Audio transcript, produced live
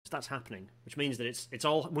that's happening, which means that it's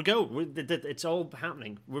all it's all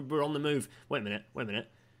happening. We're on the move. Wait a minute.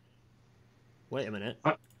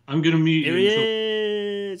 I'm going to mute Here you he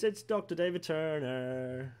until. is. It's Dr. David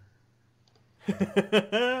Turner. It's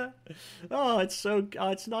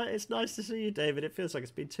nice to see you, David. It feels like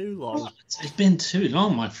it's been too long. It's been too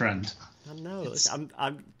long, my friend. I know.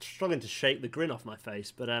 I'm struggling to shake the grin off my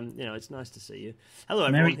face, but it's nice to see you. Hello,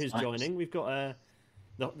 everyone who's joining. We've got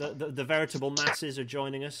the veritable masses are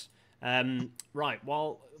joining us. Right,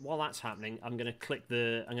 while that's happening, I'm going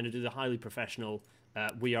to do the highly professional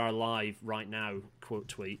 "We are live right now" quote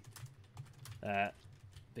tweet,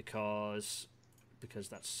 because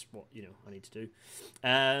that's what I need to do.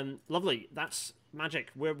 Lovely, that's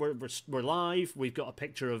magic. We're live. We've got a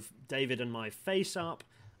picture of David and my face up.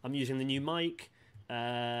 I'm using the new mic,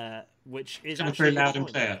 which is actually very loud and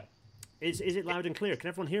clear. Is it loud and clear? Can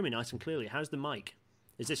everyone hear me nice and clearly? How's the mic?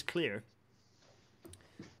 Is this clear?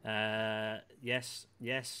 Yes.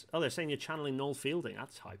 Oh, they're saying you're channeling Noel Fielding.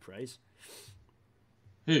 That's high praise.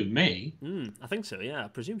 Who, me? I think so, yeah. I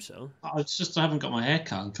presume so. It's just I haven't got my hair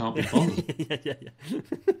cut and can't be bothered. yeah.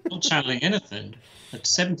 Not channeling anything. A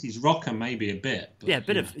 70s rocker maybe a bit. But, a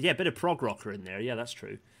bit of prog rocker in there. Yeah, that's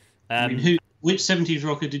true. I mean, which 70s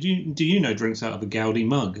rocker do you know drinks out of a Gaudi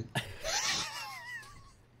mug?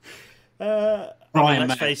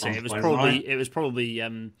 Let's face it, it was probably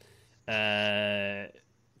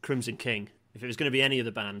Crimson King. If it was going to be any of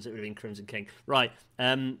the bands, it would have been Crimson King. Right,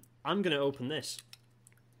 I'm going to open this.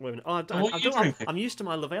 Wait a minute. I'm used to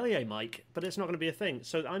my Lavalier mic, but it's not going to be a thing.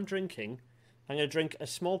 So I'm going to drink a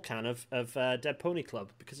small can of Dead Pony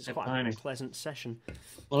Club because it's quite a pleasant session.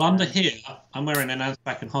 Well, under here, I'm wearing an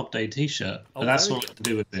Anzac and Hop Day t-shirt, but that's what to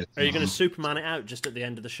do with it. Are you going to Superman it out just at the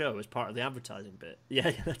end of the show as part of the advertising bit?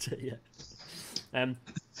 Yeah, that's it, yeah.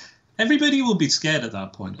 Everybody will be scared at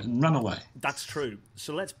that point and run away. That's true.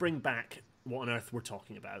 So let's bring back what on earth we're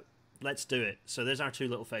talking about. Let's do it. So there's our two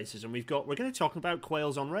little faces, and we're going to talk about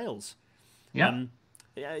Quails on Rails. Yeah.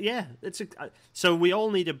 So we all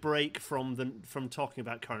need a break from talking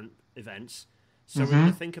about current events. So we're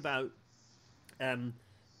going to think about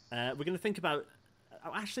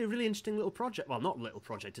actually a really interesting little project. Well, not a little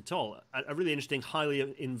project at all. A really interesting,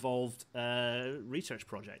 highly involved research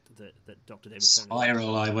project that Dr. David Turner.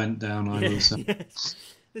 Spiral I went down. I will say. Yes.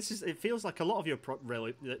 It feels like a lot of your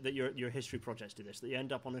history projects do this. That you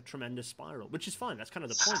end up on a tremendous spiral, which is fine. That's kind of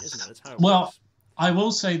the point, isn't it? That's how it works. I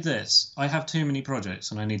will say this: I have too many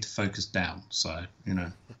projects, and I need to focus down. So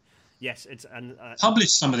Yes,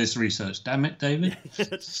 publish some of this research. Damn it, David.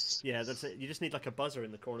 Yeah, that's it. You just need like a buzzer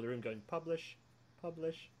in the corner of the room going publish.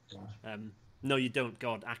 No, you don't.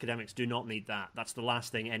 God, academics do not need that. That's the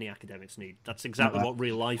last thing any academics need. That's exactly what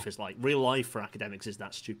real life is like. Real life for academics is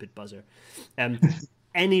that stupid buzzer.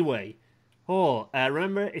 Anyway,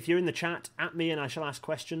 remember, if you're in the chat, at me and I shall ask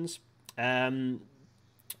questions. Yes,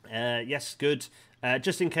 good.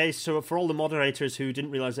 Just in case, so for all the moderators who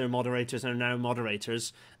didn't realise they were moderators and are now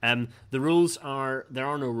moderators, the rules are, there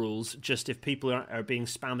are no rules, just if people are being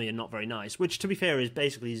spammy and not very nice, which to be fair is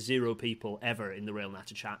basically 0 people ever in the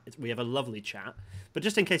Railnatter chat. We have a lovely chat, but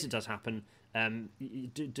just in case it does happen,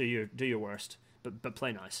 do your worst, but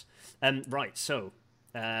play nice. Right, so,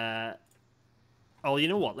 you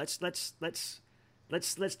know what? Let's do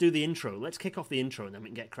the intro. Let's kick off the intro and then we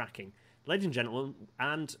can get cracking. Ladies and gentlemen,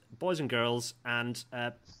 and boys and girls, and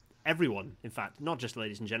everyone, in fact, not just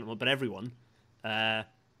ladies and gentlemen, but everyone,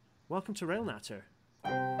 welcome to Railnatter.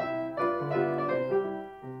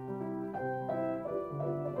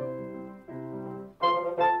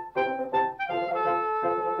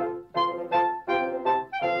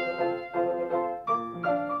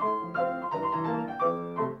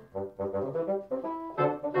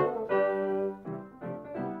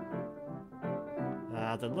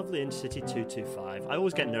 The lovely Intercity 225. I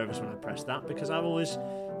always get nervous when I press that because I'm always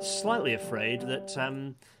slightly afraid that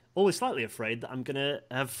I'm going to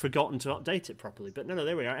have forgotten to update it properly. But no,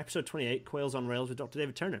 there we are. Episode 28, Quails on Rails with Dr.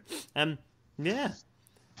 David Turner. Yeah.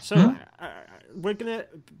 So we're going to...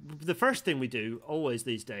 The first thing we do always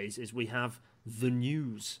these days is we have the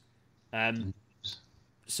news.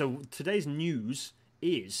 So today's news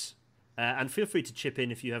is... and feel free to chip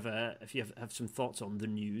in if you have some thoughts on the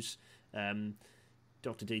news.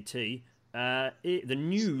 Dr. DT. The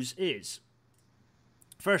news is,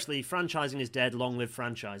 firstly, franchising is dead. Long live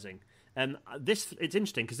franchising. It's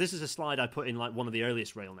interesting because this is a slide I put in like one of the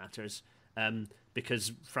earliest Railnatters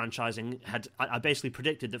because franchising I basically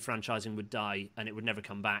predicted that franchising would die and it would never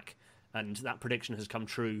come back, and that prediction has come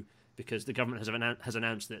true because the government has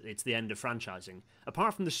announced that it's the end of franchising.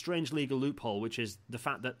 Apart from the strange legal loophole, which is the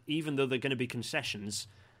fact that even though they're going to be concessions,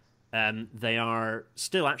 they are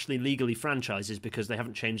still actually legally franchises because they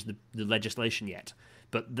haven't changed the legislation yet.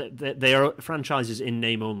 But they are franchises in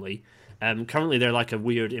name only. Currently, they're like a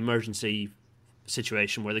weird emergency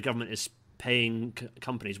situation where the government is paying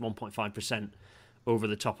companies 1.5% over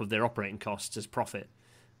the top of their operating costs as profit.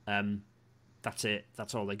 That's it.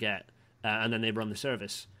 That's all they get. And then they run the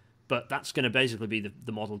service. But that's going to basically be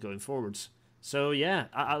the model going forwards. So, yeah,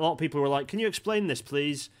 a lot of people were like, can you explain this,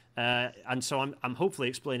 please? And so I'm hopefully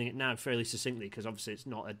explaining it now fairly succinctly because obviously it's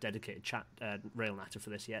not a dedicated chat rail natter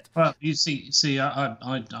for this yet. Well, you see, I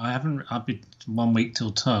haven't. I've been 1 week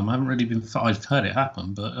till term. I haven't really been. I've heard it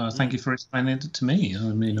happen, but thank you for explaining it to me. I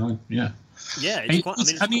mean, yeah. Yeah,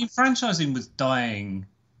 franchising was dying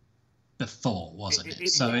before, wasn't it?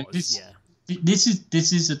 This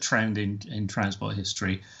is a trend in transport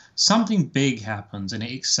history. Something big happens and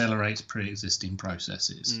it accelerates pre-existing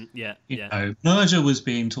processes. You know, merger was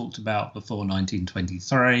being talked about before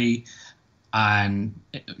 1923, and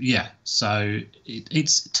so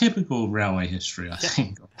it's typical railway history, I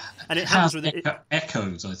think. And it happens with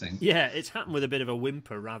echoes, I think. Yeah, it's happened with a bit of a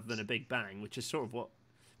whimper rather than a big bang, which is sort of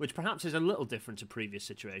which perhaps is a little different to previous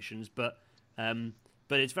situations, but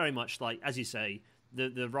it's very much like, as you say,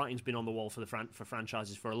 the writing's been on the wall for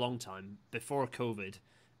franchises for a long time before COVID.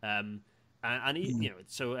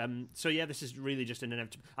 So this is really just an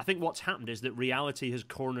inevitable. I think what's happened is that reality has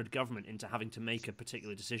cornered government into having to make a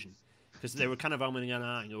particular decision, because they were kind of umming and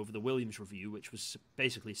ahhing over the Williams review, which was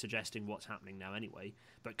basically suggesting what's happening now anyway.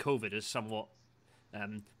 But COVID has somewhat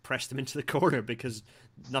pressed them into the corner because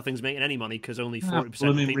nothing's making any money because only 40%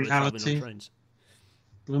 of people are traveling on trains.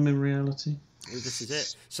 Blooming reality. This is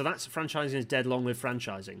it. So that's franchising is dead. Long live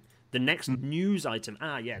franchising. The next news item.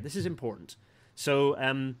 This is important. So,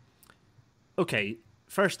 okay,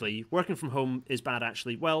 firstly, working from home is bad,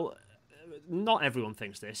 actually. Well, not everyone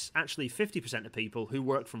thinks this. Actually, 50% of people who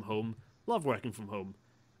work from home love working from home.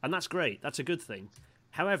 And that's great. That's a good thing.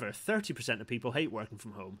 However, 30% of people hate working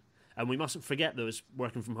from home. And we mustn't forget those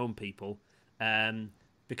working from home people,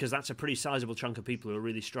 because that's a pretty sizable chunk of people who are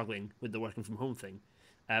really struggling with the working from home thing.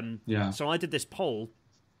 So I did this poll,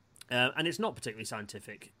 and it's not particularly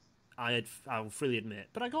scientific, I'll freely admit,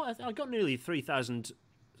 but I got nearly 3,000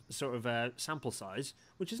 sort of sample size,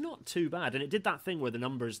 which is not too bad. And it did that thing where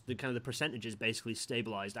the percentages basically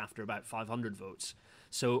stabilized after about 500 votes.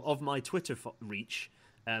 So of my Twitter reach,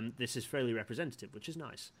 this is fairly representative, which is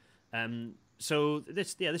nice. So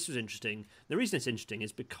this was interesting. The reason it's interesting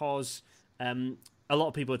is because a lot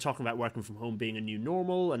of people are talking about working from home being a new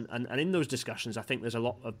normal, and in those discussions, I think there's a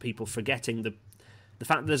lot of people forgetting the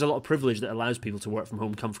fact that there's a lot of privilege that allows people to work from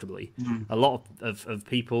home comfortably. A lot of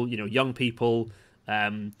people, young people,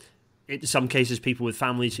 in some cases, people with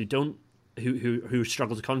families who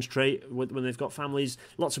struggle to concentrate when they've got families.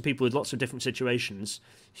 Lots of people with lots of different situations,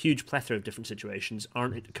 huge plethora of different situations,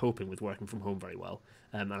 aren't coping with working from home very well,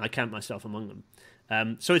 and I count myself among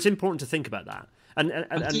them. So it's important to think about that.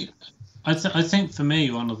 I think for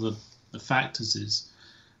me, one of the factors is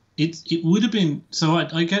it would have been. So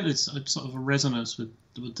I get this sort of a resonance with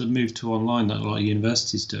the move to online that a lot of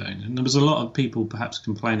universities doing, and there was a lot of people perhaps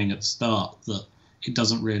complaining at the start that it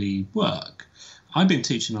doesn't really work. I've been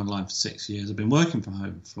teaching online for 6 years. I've been working from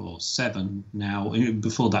home for 7 now.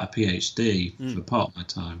 Before that, a PhD for part of my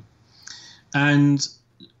time. And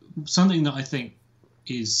something that I think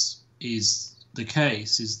is the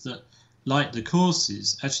case is that, like the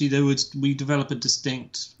courses, actually we develop a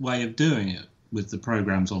distinct way of doing it with the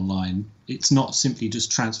programs online. It's not simply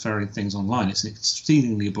just transferring things online. It's an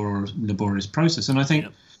exceedingly laborious process. And I think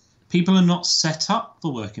people are not set up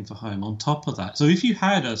for working from home on top of that. So if you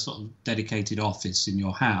had a sort of dedicated office in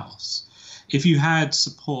your house, if you had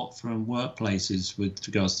support from workplaces with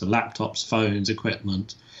regards to laptops, phones,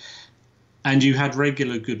 equipment, and you had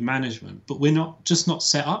regular good management, but we're not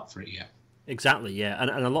set up for it yet. Exactly, yeah.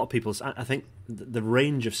 And a lot of people, I think the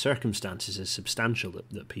range of circumstances is substantial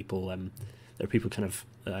that people, there are people kind of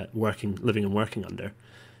living and working under.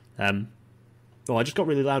 I just got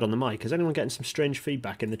really loud on the mic. Is anyone getting some strange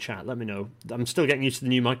feedback in the chat? Let me know. I'm still getting used to the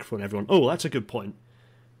new microphone, everyone. Oh, that's a good point.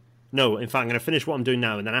 No, in fact, I'm going to finish what I'm doing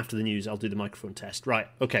now, and then after the news, I'll do the microphone test. Right,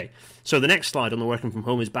 okay. So the next slide on the working from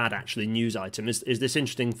home is bad, actually, news item, is this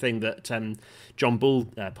interesting thing that John Bull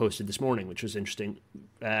posted this morning, which was interesting,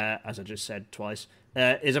 as I just said twice,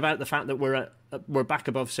 is about the fact that we're back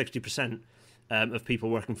above 60% of people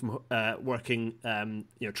working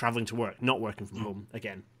traveling to work, not working from home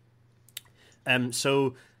again.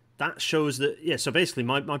 So that shows that, so basically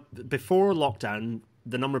my before lockdown,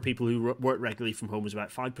 the number of people who work regularly from home was about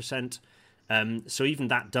 5%. So even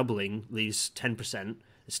that doubling leaves 10%,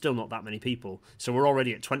 It's still not that many people. So we're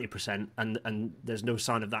already at 20%, and there's no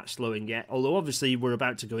sign of that slowing yet. Although obviously we're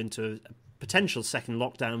about to go into a potential second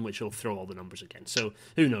lockdown, which will throw all the numbers again. So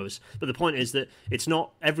who knows? But the point is that it's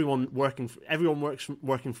not working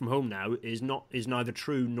from home now is neither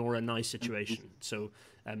true nor a nice situation. So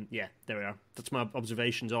yeah, there we are. That's my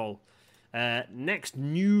observations all. Next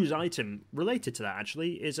news item related to that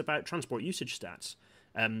actually is about transport usage stats.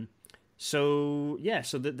 So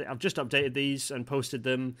I've just updated these and posted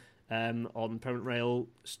them on Permanent Rail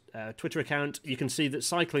Twitter account. You can see that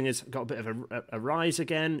cycling has got a bit of a rise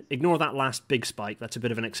again. Ignore that last big spike. That's a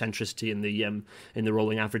bit of an eccentricity in the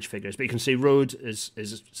rolling average figures. But you can see road is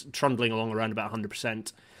trundling along around about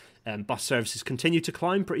 100%. Bus services continue to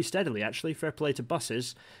climb pretty steadily, actually. Fair play to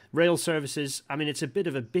buses. Rail services, I mean, it's a bit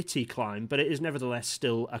of a bitty climb, but it is nevertheless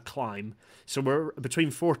still a climb. So we're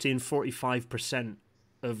between 40 and 45%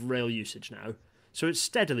 of rail usage now. So it's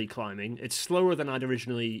steadily climbing. It's slower than I'd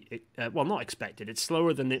originally, not expected. It's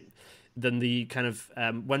slower than the kind of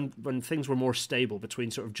when things were more stable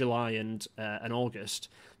between sort of July and August.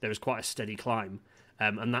 There was quite a steady climb,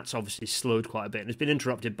 and that's obviously slowed quite a bit. And it's been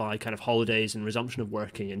interrupted by kind of holidays and resumption of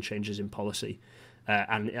working and changes in policy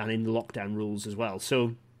and in lockdown rules as well.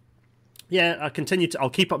 So yeah, I'll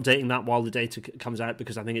keep updating that while the data comes out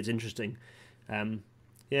because I think it's interesting.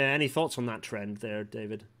 Any thoughts on that trend there,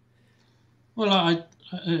 David? Well,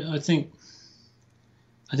 I think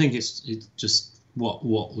it's just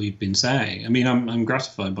what we've been saying. I mean, I'm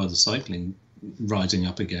gratified by the cycling rising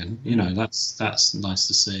up again. You know, that's nice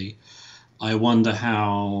to see. I wonder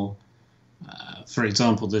how, for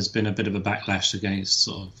example, there's been a bit of a backlash against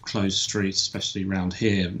sort of closed streets, especially around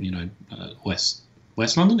here. You know, West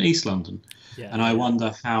London, East London, and I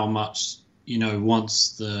wonder how much, you know,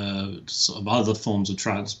 once the sort of other forms of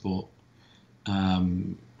transport,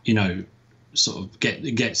 you know, sort of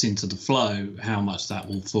gets into the flow, how much that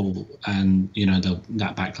will fall, and you know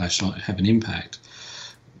that backlash might have an impact.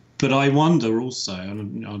 But I wonder also,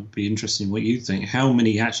 and I'd be interested in what you think, how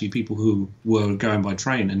many actually people who were going by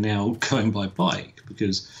train are now going by bike,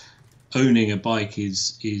 because owning a bike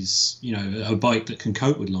is you know, a bike that can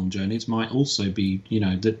cope with long journeys might also be, you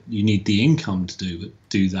know, that you need the income to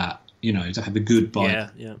do that. You know, to have a good bike.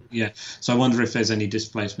 Yeah. So I wonder if there's any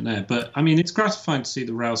displacement there. But I mean, it's gratifying to see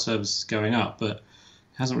the rail services going up, but it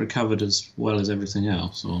hasn't recovered as well as everything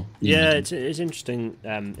else. It's interesting.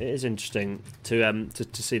 It is interesting to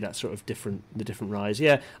see that sort of different rise.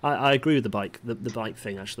 Yeah, I agree with the bike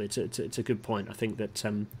thing. Actually, it's a good point. I think that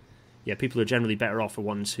people who are generally better off are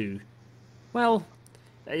ones who, well.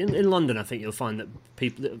 In London, I think you'll find that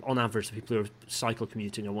people, on average, the people who are cycle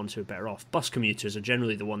commuting are ones who are better off. Bus commuters are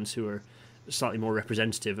generally the ones who are slightly more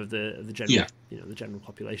representative of the general, the general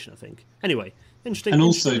population. I think. Anyway, interesting. And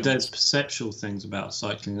also, there's perceptual things about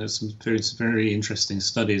cycling. There's some very interesting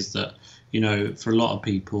studies that, you know, for a lot of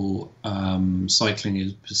people, cycling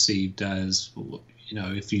is perceived as, you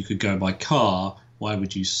know, if you could go by car, why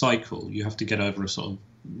would you cycle? You have to get over a sort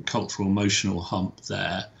of cultural, emotional hump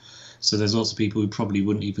there. So there's lots of people who probably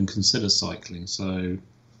wouldn't even consider cycling. So,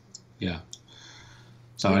 yeah.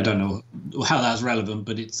 So I don't know how that's relevant,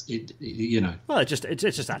 but it you know. Well, it just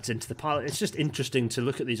adds into the pile. It's just interesting to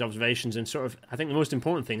look at these observations and sort of. I think the most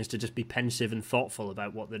important thing is to just be pensive and thoughtful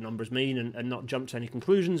about what the numbers mean, and not jump to any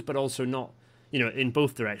conclusions, but also not, you know, in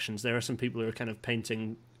both directions. There are some people who are kind of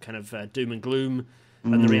painting kind of doom and gloom,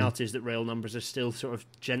 and the reality is that rail numbers are still sort of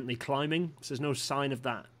gently climbing. So there's no sign of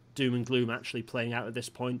that doom and gloom actually playing out at this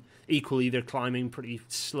point. Equally, they're climbing pretty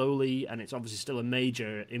slowly, and it's obviously still a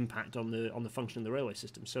major impact on the function of the railway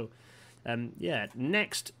system. So,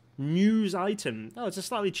 next news item. Oh, it's a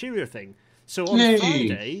slightly cheerier thing. So on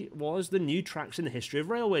Friday was the New Tracks in the History of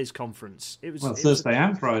Railways conference. It was Thursday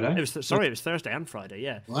and Friday. It was Thursday and Friday.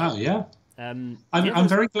 Yeah. Wow. Yeah. I'm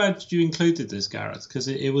very glad you included this, Gareth, because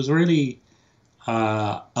it was really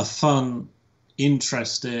a fun,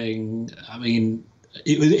 interesting. I mean.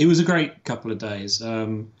 It was a great couple of days.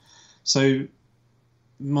 So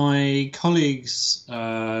my colleagues,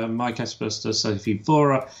 Mike Esposito, Sophie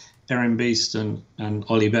Vora, Erin Beeston and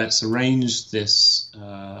Ollie Betts arranged this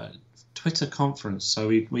Twitter conference. So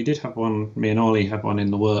we did have one, me and Ollie had one in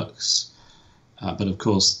the works, but of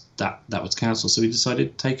course that was cancelled. So we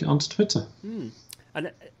decided to take it onto Twitter. And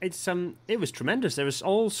it was tremendous. There was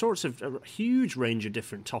all sorts of a huge range of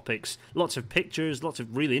different topics, lots of pictures, lots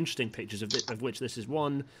of really interesting pictures of which this is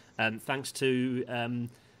one. Thanks to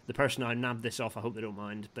the person I nabbed this off. I hope they don't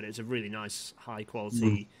mind, but it's a really nice, high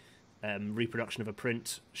quality reproduction of a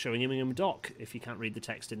print showing Immingham Dock, if you can't read the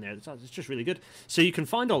text in there. It's just really good. So you can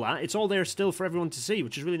find all that. It's all there still for everyone to see,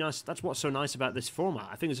 which is really nice. That's what's so nice about this format.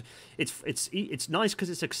 I think it's nice because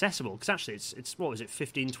it's accessible. Because actually, it's what was it,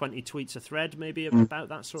 15, 20 tweets a thread, maybe about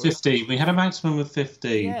that sort 50. We had a maximum of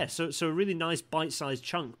 15. Yeah, so a really nice bite-sized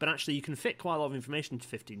chunk. But actually, you can fit quite a lot of information into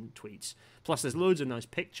 15 tweets. Plus, there's loads of nice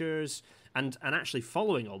pictures and actually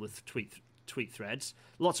following all the tweet threads,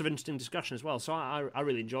 lots of interesting discussion as well. So I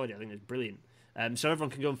really enjoyed it. I think it's brilliant. So everyone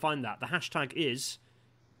can go and find that. The hashtag is...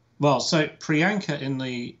 Well, so Priyanka in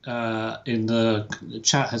the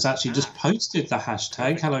chat has actually just posted the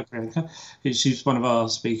hashtag. Hello, Priyanka. She's one of our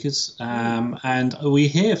speakers, and we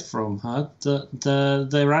hear from her that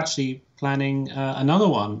they're actually planning another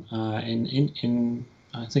one in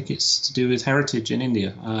I think it's to do with heritage in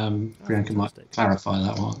India. Priyanka might clarify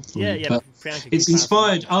that one. Yeah. But Priyanka it's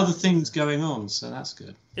inspired other things going on, so that's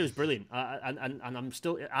good. It was brilliant, and I'm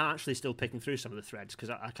actually still picking through some of the threads because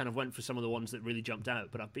I kind of went for some of the ones that really jumped out,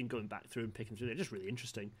 but I've been going back through and picking through. They're just really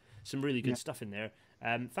interesting. Some really good stuff in there.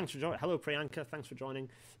 Thanks for joining. Hello, Priyanka. Thanks for joining.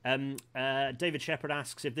 David Shepherd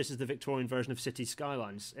asks if this is the Victorian version of City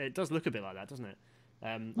Skylines. It does look a bit like that, doesn't it?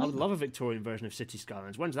 I would love a Victorian version of City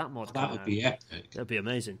Skylines. When's that mod coming out? That would be epic. That'd be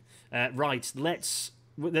amazing. Right, there's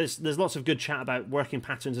lots of good chat about working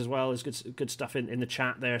patterns as well. There's good stuff in the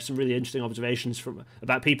chat there. Some really interesting observations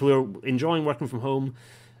about people who are enjoying working from home,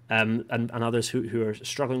 and others who are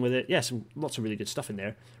struggling with it. Yeah, lots of really good stuff in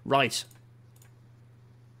there. Right,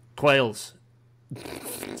 quails.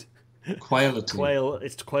 It's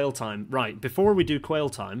quail time. Right, before we do quail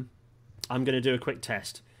time, I'm going to do a quick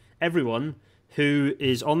test. Everyone who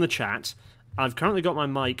is on the chat, I've currently got my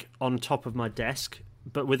mic on top of my desk,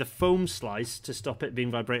 but with a foam slice to stop it being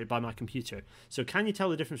vibrated by my computer. So can you tell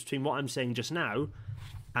the difference between what I'm saying just now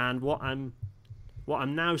and what I'm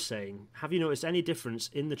now saying? Have you noticed any difference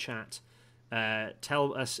in the chat?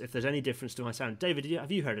 Tell us if there's any difference to my sound. David, have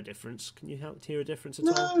you heard a difference? Can you hear a difference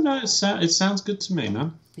at all? No, it sounds good to me,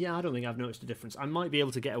 man. Yeah, I don't think I've noticed a difference. I might be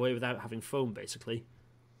able to get away without having foam, basically.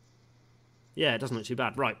 Yeah, it doesn't look too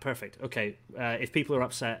bad. Right, perfect. Okay, if people are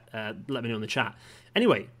upset, let me know in the chat.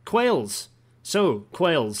 Anyway, quails. So,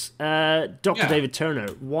 quails. Dr. David Turner,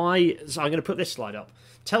 why... So I'm going to put this slide up.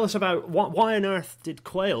 Tell us about why on earth did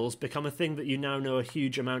quails become a thing that you now know a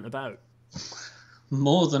huge amount about?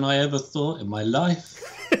 More than I ever thought in my life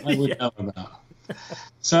I would know about.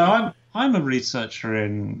 So I'm a researcher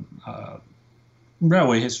in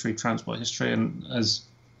railway history, transport history, and as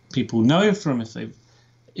people know from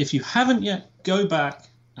if you haven't yet, go back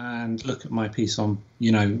and look at my piece on,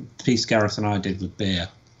 piece Gareth and I did with beer.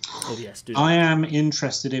 Oh, yes, do that. I am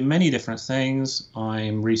interested in many different things.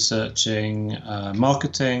 I'm researching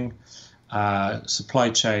marketing, supply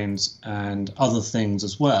chains, and other things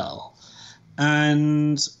as well.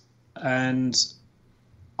 And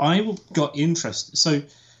I got interested. So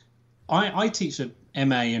I teach a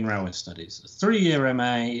MA in Railway Studies, a 3-year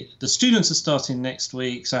MA. The students are starting next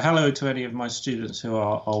week. So hello to any of my students who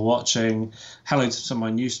are watching. Hello to some of my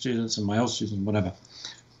new students and my old students, whatever.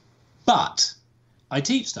 But I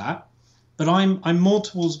teach that, but I'm more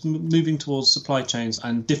towards moving towards supply chains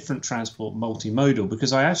and different transport multimodal,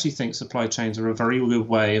 because I actually think supply chains are a very good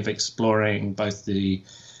way of exploring both the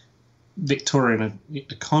Victorian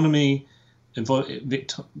economy,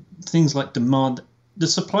 things like demand. The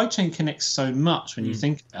supply chain connects so much when you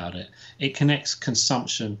think about it. It connects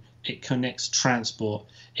consumption, it connects transport,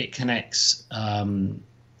 it connects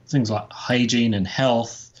things like hygiene and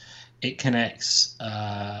health, it connects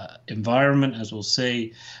environment, as we'll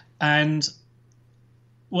see. And,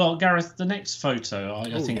 well, Gareth, the next photo,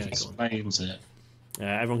 I think explains it.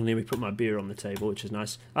 Everyone can hear me put my beer on the table, which is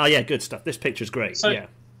nice. Oh, yeah, good stuff. This picture's great. So, yeah.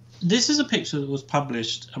 This is a picture that was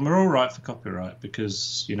published, and we're all right for copyright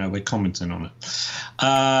because, we're commenting on it.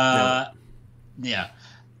 Yeah.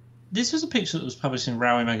 This was a picture that was published in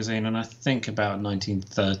Railway Magazine, and I think about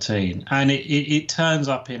 1913. And it turns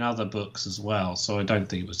up in other books as well, so I don't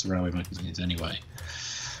think it was the Railway Magazines anyway.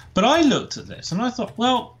 But I looked at this, and I thought,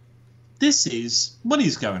 well, what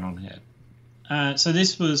is going on here? So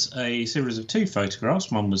this was a series of 2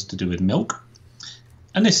 photographs. One was to do with milk.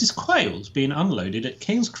 And this is quails being unloaded at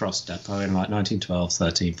King's Cross Depot in like 1912,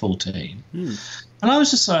 13, 14. And I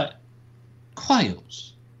was just like,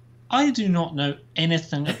 quails? I do not know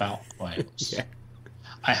anything about quails. Yeah.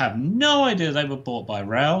 I have no idea they were bought by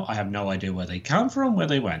rail. I have no idea where they come from, where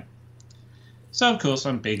they went. So, of course,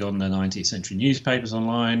 I'm big on the 19th century newspapers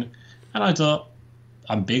online. And I thought,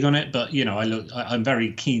 I'm big on it, but, I'm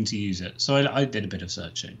very keen to use it. So I did a bit of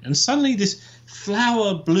searching. And suddenly this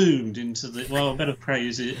flower bloomed into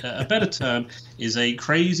a better term is a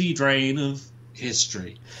crazy drain of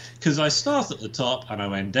history, because I started at the top and I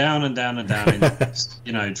went down and down and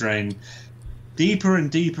down, drain deeper and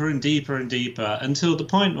deeper and deeper and deeper until the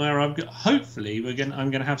point where hopefully I'm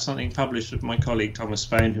going to have something published with my colleague Thomas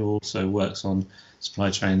Spain, who also works on supply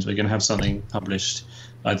chains. We're going to have something published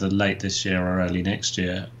either late this year or early next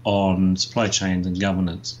year on supply chains and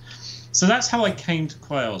governance. So that's how I came to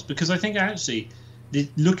Quails, because I think actually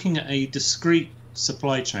looking at a discrete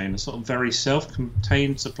supply chain, a sort of very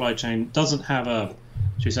self-contained supply chain, doesn't have a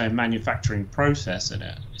manufacturing process in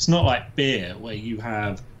it. It's not like beer where you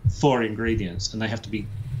have 4 ingredients and they have to be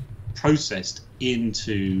processed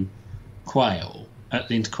into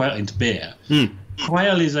into beer.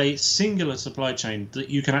 Quail is a singular supply chain that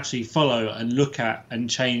you can actually follow and look at and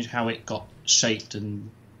change how it got shaped and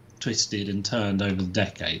twisted and turned over the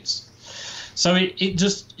decades. So it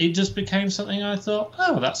just became something I thought,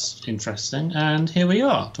 oh, that's interesting, and here we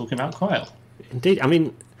are talking about Quail. Indeed, I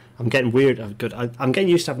mean, I'm getting weird. I'm getting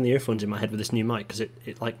used to having the earphones in my head with this new mic, because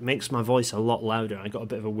it like makes my voice a lot louder. I got a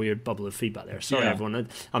bit of a weird bubble of feedback there. Sorry, everyone.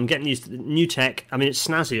 I'm getting used to the new tech. I mean, it's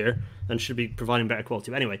snazzier and should be providing better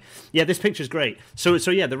quality. But anyway, yeah, this picture's great. So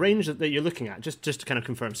yeah, the range that you're looking at, just to kind of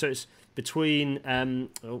confirm. So it's between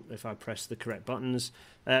if I press the correct buttons,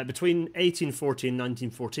 between 1840 and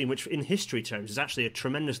 1914, which in history terms is actually a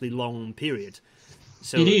tremendously long period.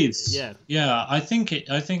 So it is. Yeah.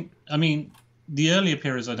 I mean, the earlier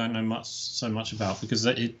periods I don't know so much about, because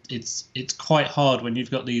it's quite hard when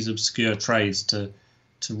you've got these obscure trades to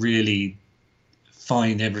really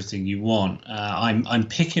find everything you want. I'm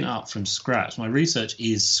picking up from scraps. My research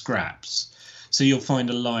is scraps, so you'll find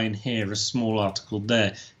a line here, a small article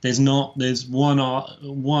there. There's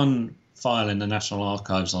one file in the National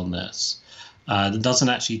Archives on this that doesn't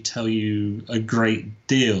actually tell you a great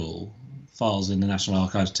deal. Files in the National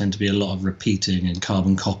Archives tend to be a lot of repeating and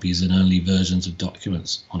carbon copies in early versions of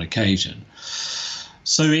documents on occasion.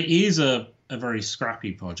 So it is a very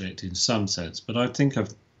scrappy project in some sense, but I think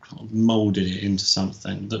I've moulded it into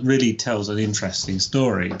something that really tells an interesting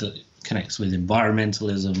story that connects with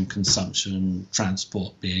environmentalism, consumption,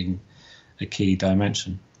 transport being a key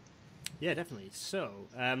dimension. Yeah, definitely. So,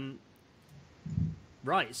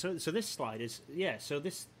 right. So this slide is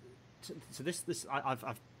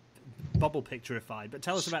I've bubble picturified, but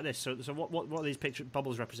tell us about this. So what are these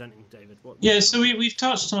bubbles representing, David? So we've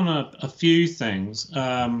touched on a few things,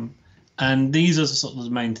 and these are sort of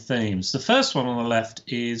the main themes. The first one on the left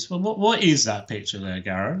is, well, what is that picture there,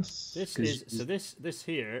 Gareth? This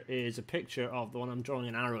here is a picture of the one I'm drawing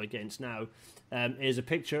an arrow against now. Is a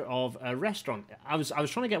picture of a restaurant. I was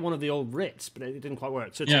trying to get one of the old Ritz, but it didn't quite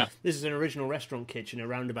work. So this is an original restaurant kitchen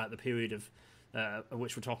around about the period of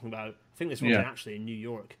which we're talking about. I think this one's actually in New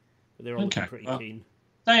York. They're all pretty keen.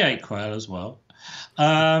 They ate quail as well.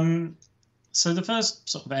 So the first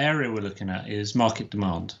sort of area we're looking at is market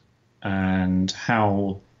demand, and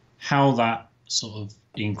how that sort of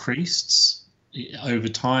increased over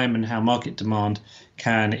time, and how market demand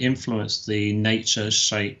can influence the nature,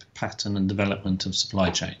 shape, pattern, and development of supply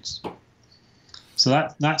chains.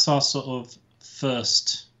 So that's our sort of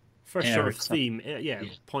first sort of theme,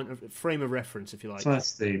 point of frame of reference, if you like.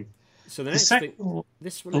 First theme. So the next thing,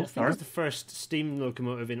 this one I think is the first steam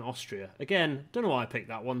locomotive in Austria. Again, don't know why I picked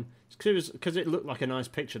that one. It's because it looked like a nice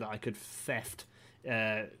picture that I could theft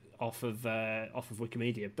off of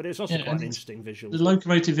Wikimedia, but it's also quite an interesting visual. The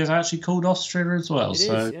locomotive is actually called Austria as well. It is,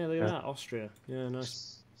 look at that, Austria. Yeah,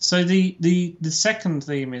 nice. So the second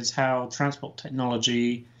theme is how transport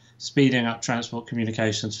technology, speeding up transport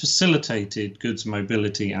communications, facilitated goods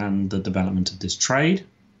mobility and the development of this trade.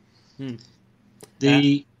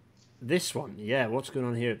 This one, what's going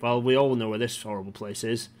on here? Well, we all know where this horrible place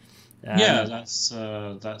is. That's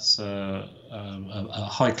a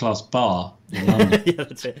high class bar in London. Yeah,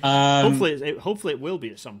 that's it. Hopefully it will be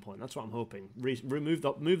at some point. That's what I'm hoping. Move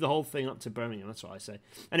the whole thing up to Birmingham. That's what I say.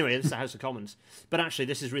 Anyway, this is the House of Commons. But actually,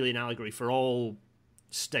 this is really an allegory for all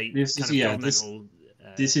state governmental.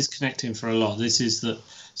 This is connecting for a lot. This is that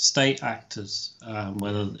state actors,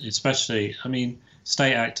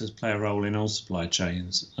 state actors play a role in all supply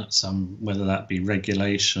chains, whether that be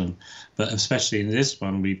regulation, but especially in this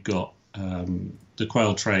one, we've got the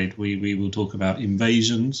quail trade. We will talk about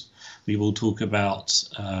invasions. We will talk about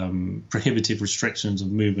prohibitive restrictions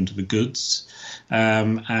of movement of the goods,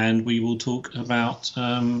 and we will talk about,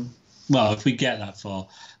 if we get that far,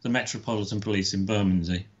 the Metropolitan Police in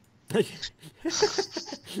Bermondsey.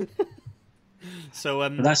 So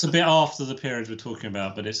but that's a bit after the period we're talking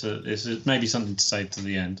about, but it's maybe something to save to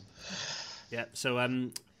the end. Yeah. So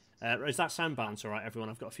is that sound balance all right, everyone?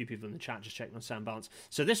 I've got a few people in the chat just checking on sound balance.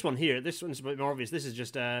 So this one's a bit more obvious. This is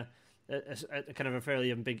just a kind of a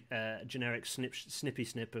fairly big generic snippy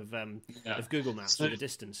snip of Google Maps for the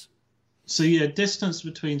distance. So yeah, distance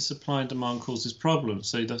between supply and demand causes problems.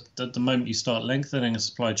 So the moment you start lengthening a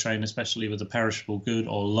supply chain, especially with a perishable good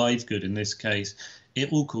or live good in this case,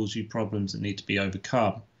 it will cause you problems that need to be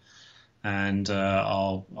overcome. And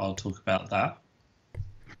I'll talk about that.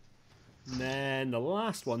 And then the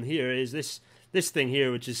last one here is this thing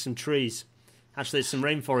here, which is some trees. Actually, it's some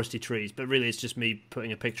rainforesty trees, but really it's just me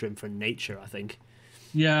putting a picture in for nature, I think.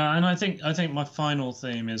 Yeah, and I think my final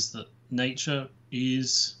theme is that nature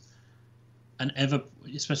is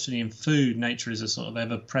especially in food, nature is a sort of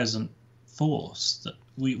ever-present force that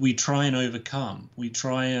we try and overcome, we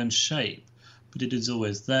try and shape, but it is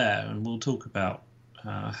always there, and we'll talk about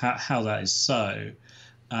how that is so.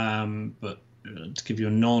 But to give you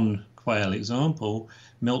a non-quail example,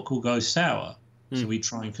 milk will go sour. So we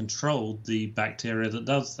try and control the bacteria that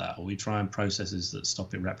does that, or we try and processes that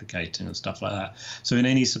stop it replicating and stuff like that. So in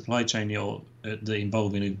any supply chain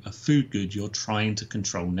involving a food good, you're trying to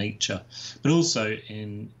control nature, but also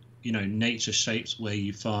in nature shapes where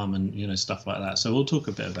you farm and stuff like that. So we'll talk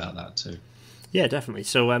a bit about that too. Yeah, definitely.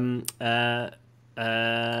 So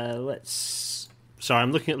let's. Sorry,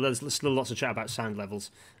 I'm looking at lots of chat about sound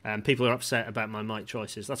levels. People are upset about my mic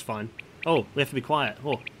choices. That's fine. Oh, we have to be quiet.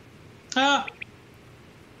 Oh. Ah.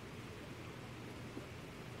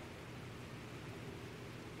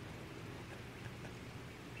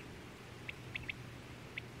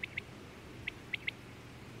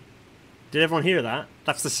 Did everyone hear that?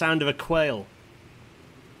 That's the sound of a quail.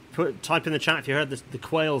 Type in the chat if you heard the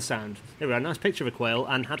quail sound. There we go, nice picture of a quail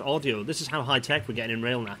and had audio. This is how high tech we're getting in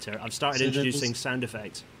Railnatter. I've started introducing sound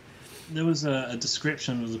effects. There was a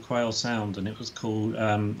description of the quail sound, and it was called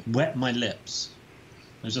 "Wet My Lips."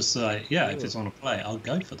 It was just like, if it's on a play, I'll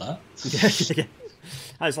go for that. Yeah.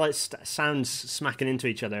 It's like sounds smacking into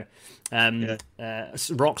each other.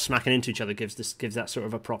 Rocks smacking into each other gives that sort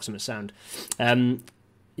of approximate sound.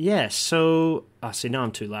 So see, now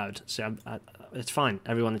I'm too loud. See, it's fine,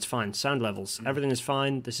 everyone. It's fine. Sound levels, everything is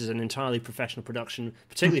fine. This is an entirely professional production,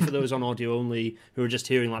 particularly for those on audio only who are just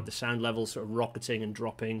hearing like the sound levels sort of rocketing and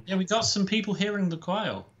dropping. Yeah, we got some people hearing the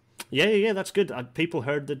quail. Yeah, that's good. People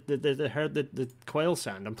heard the quail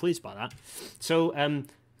sound. I'm pleased by that. So,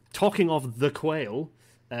 talking of the quail,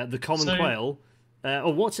 the common quail.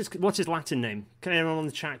 What's his Latin name? Can anyone on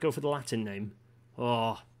the chat go for the Latin name?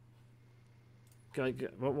 Oh.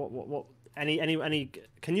 What? Any?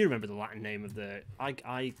 Can you remember the Latin name of the? I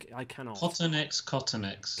cannot. Coturnix.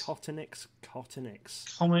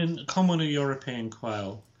 Common European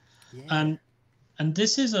quail. Yeah. And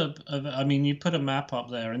this is I mean, you put a map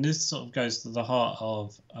up there, and this sort of goes to the heart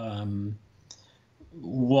of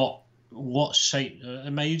what shape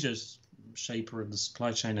a major shaper of the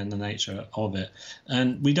supply chain and the nature of it.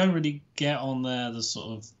 And we don't really get on there the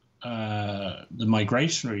sort of the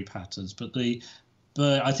migratory patterns, but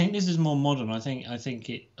I think this is more modern. I think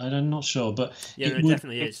it. I'm not sure, but it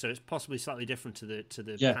definitely is. So it's possibly slightly different to the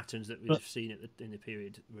patterns that we've seen in the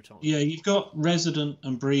period we're talking. Yeah, you've got resident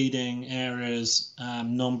and breeding areas,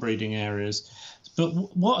 non-breeding areas, but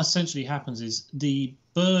what essentially happens is the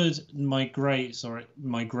bird migrated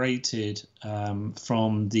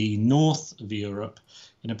from the north of Europe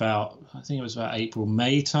in about April,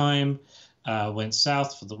 May time. Went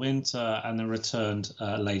south for the winter and then returned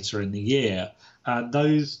later in the year.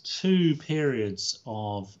 Those two periods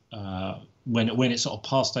of when it sort of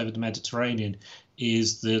passed over the Mediterranean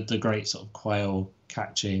is the great sort of quail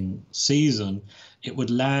catching season. It would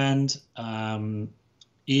land in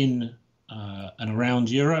and around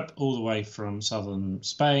Europe, all the way from southern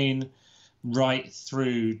Spain right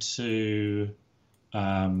through to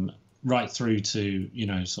sort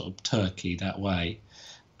of Turkey that way.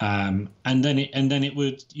 And then it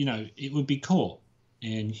would be caught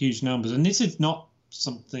in huge numbers. And this is not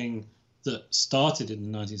something that started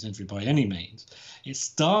in the 19th century by any means. It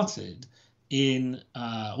started in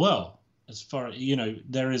as far as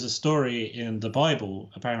there is a story in the Bible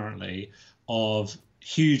apparently of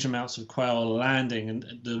huge amounts of quail landing,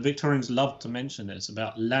 and the Victorians love to mention this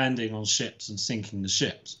about landing on ships and sinking the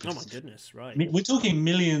ships. Oh my goodness! Right, we're talking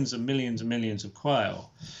millions and millions and millions of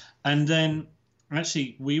quail, and then.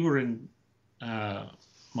 Actually, we were in, my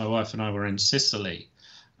wife and I were in Sicily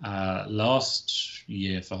last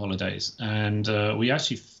year for holidays, and we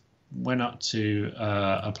actually went up to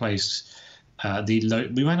a place.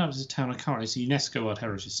 We went up to the town. I can't remember. It's a UNESCO World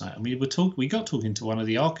Heritage Site, and we got talking to one of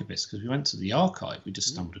the archivists because we went to the archive. We just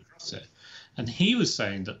stumbled across it, and he was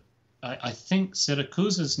saying that I think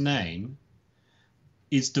Syracusa's name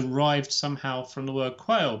is derived somehow from the word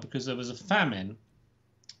quail because there was a famine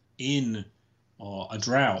in or a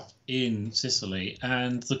drought in Sicily,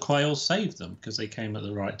 and the quails saved them because they came at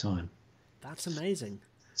the right time. That's amazing.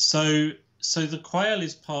 So the quail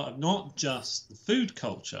is part of not just the food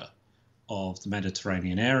culture of the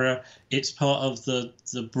Mediterranean area, it's part of the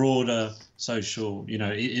broader social,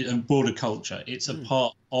 broader culture. It's a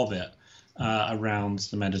part of it around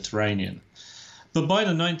the Mediterranean. But by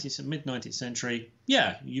the mid-19th century,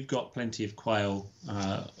 you've got plenty of quail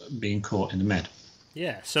being caught in the Med.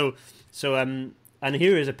 Yeah, so and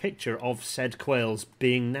here is a picture of said quails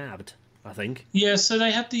being nabbed, I think. Yeah, so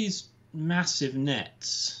they had these massive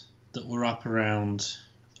nets that were up around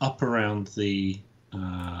the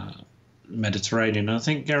Mediterranean. And I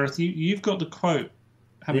think, Gareth, you've got the quote,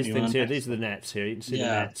 haven't you? These are the nets here. You can see the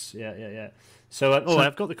nets. Yeah. So,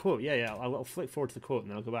 I've got the quote. Yeah. I'll flick forward to the quote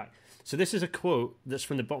and then I'll go back. So this is a quote that's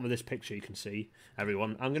from the bottom of this picture. You can see,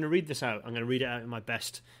 everyone. I'm going to read this out. I'm going to read it out in my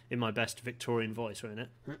best Victorian voice. Wait a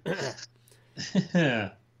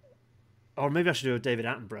minute. Or maybe I should do a David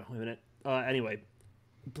Attenborough. Wait a minute. Anyway,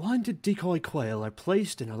 blinded decoy quail are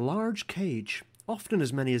placed in a large cage, often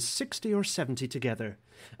as many as 60 or 70 together,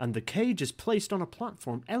 and the cage is placed on a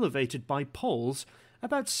platform elevated by poles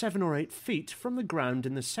about 7 or 8 feet from the ground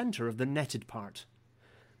in the centre of the netted part.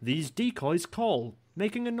 These decoys call,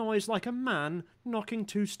 making a noise like a man knocking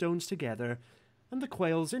 2 stones together, and the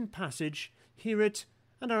quails in passage hear it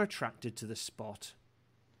and are attracted to the spot.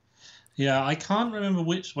 Yeah, I can't remember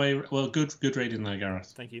which way. Well, good reading there,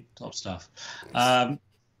 Gareth. Thank you. Top stuff. I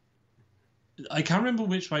can't remember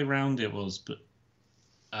which way round it was, but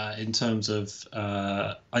in terms of,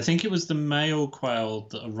 I think it was the male quail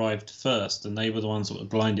that arrived first, and they were the ones that were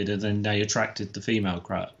blinded, and then they attracted the female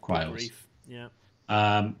quails. Yeah.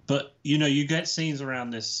 But you get scenes around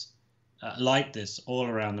this, like this, all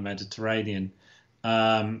around the Mediterranean,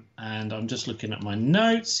 and I'm just looking at my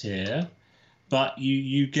notes here. But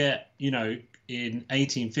you get, in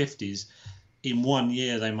 1850s, in 1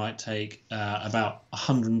 year they might take about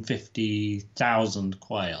 150,000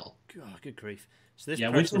 quail. God, good grief. So this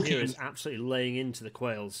person here is absolutely laying into the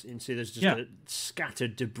quails. You can see there's just a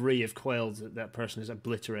scattered debris of quails that person has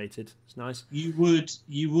obliterated. It's nice. You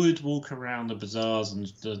would walk around the bazaars and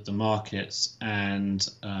the markets, and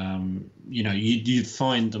you'd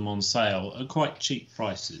find them on sale at quite cheap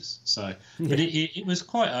prices. So, but it was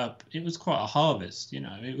quite a harvest.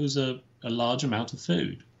 It was a large amount of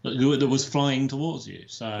food that was flying towards you.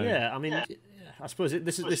 So I mean. I suppose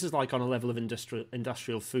this is like on a level of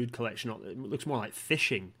industrial food collection. It looks more like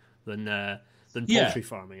fishing than poultry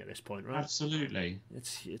farming at this point, right? Absolutely,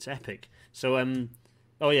 it's epic. So I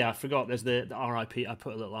forgot. There's the RIP. I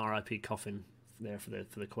put a little RIP coffin there for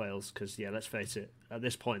the quails because let's face it. At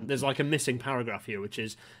this point, there's like a missing paragraph here, which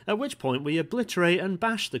is at which point we obliterate and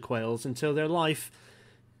bash the quails until their life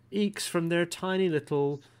ekes from their tiny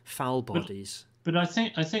little foul bodies. But I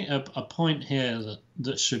think a point here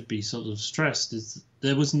that should be sort of stressed is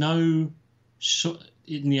there was no in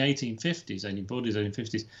the 1850s, only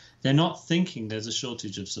 50s. They're not thinking there's a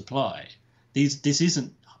shortage of supply. This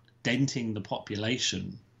isn't denting the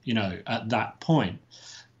population, at that point.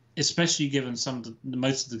 Especially given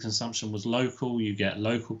most of the consumption was local. You get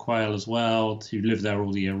local quail as well who live there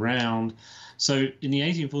all year round. So in the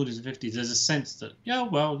 1840s and 50s, there's a sense that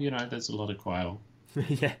there's a lot of quail.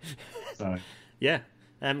 Yeah. So. Yeah,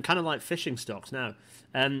 kind of like fishing stocks now.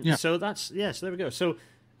 So that's so there we go. So,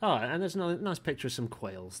 and there's another nice picture of some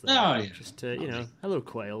quails there. Oh yeah. Just hello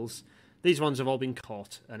quails. These ones have all been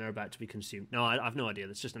caught and are about to be consumed. No, I've no idea.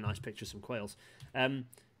 That's just a nice picture of some quails.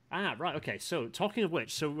 Right. Okay. So talking of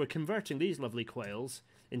which, we're converting these lovely quails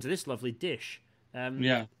into this lovely dish. Tell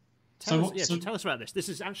us about this. This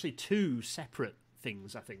is actually 2 separate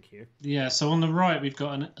things, I think here. Yeah. So on the right, we've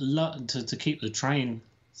got to keep the train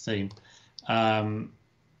theme. On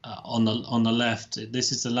the left,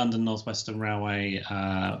 this is the London North Western Railway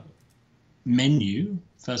menu,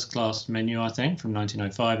 first class menu, I think, from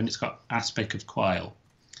 1905, and it's got aspic of quail.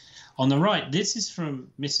 On the right, this is from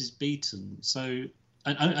Mrs. Beeton. So,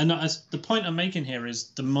 and as the point I'm making here is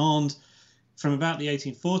demand from about the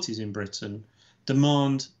 1840s in Britain,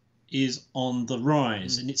 demand is on the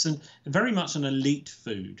rise, and it's very much an elite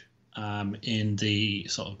food. In the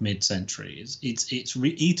sort of mid-century, it's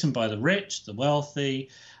eaten by the rich, the wealthy.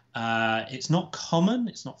 It's not common.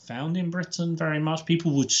 It's not found in Britain very much.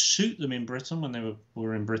 People would shoot them in Britain when they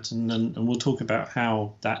were in Britain, and we'll talk about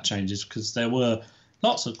how that changes because there were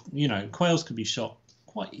lots of quails could be shot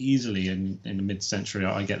quite easily in the mid-century.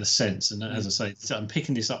 I get the sense, and as I say, I'm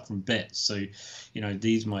picking this up from bits, so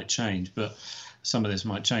these might change, but some of this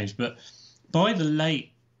might change. But by the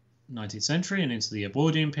late 19th century and into the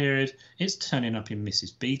Edwardian period, it's turning up in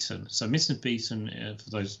Mrs. Beeton. So Mrs. Beeton, for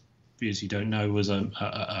those as you don't know, was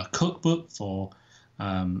a cookbook for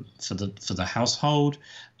the household,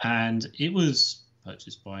 and it was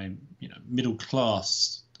purchased by middle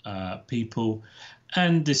class people,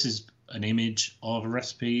 and this is an image of a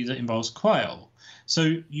recipe that involves quail.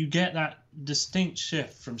 So you get that distinct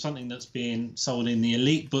shift from something that's being sold in the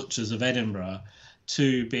elite butchers of Edinburgh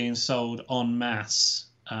to being sold en masse,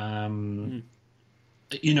 in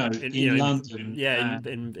London.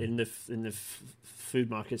 In the food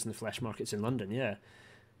markets and the flesh markets in London. Yeah,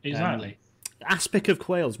 exactly. Aspic of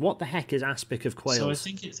quails. What the heck is aspic of quails? So I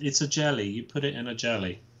think it's a jelly. You put it in a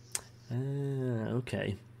jelly.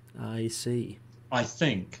 Okay, I see. I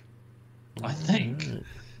think.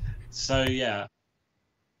 So yeah,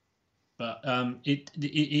 but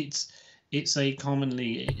it's a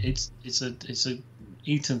commonly it's a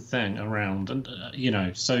eaten thing around, and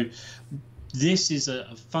so this is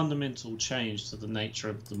a fundamental change to the nature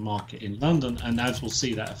of the market in London, and as we'll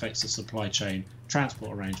see, that affects the supply chain,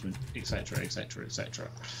 transport arrangement, etc., etc., etc.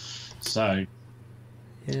 So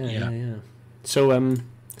yeah. So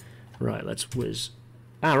right, let's whiz.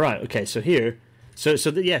 Right, okay. So here. So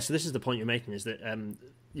this is the point you're making, is that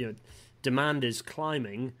demand is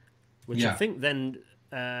climbing, which I think then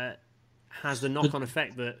has the knock-on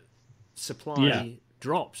effect that supply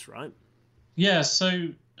drops, right? Yeah. So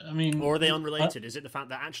I mean, or are they unrelated? Is it the fact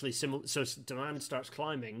that actually so demand starts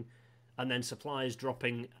climbing, and then supply is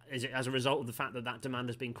dropping? Is it as a result of the fact that demand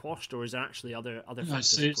has been quashed, or is there actually other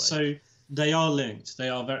factors at play? So they are linked. They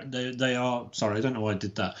are they are. Sorry, I don't know why I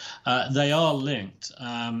did that. They are linked.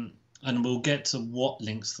 And we'll get to what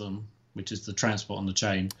links them, which is the transport on the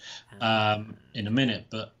chain, in a minute.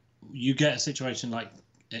 But you get a situation like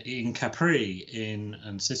in Capri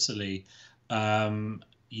and Sicily,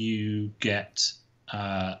 you get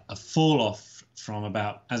a fall off from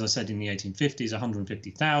about, as I said, in the 1850s,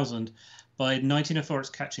 150,000. By 1904, it's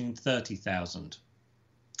catching 30,000.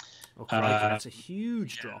 Okay, that's a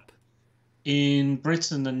huge drop. In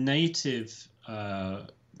Britain, the native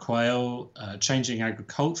quail, changing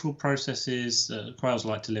agricultural processes. Quails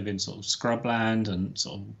like to live in sort of scrubland and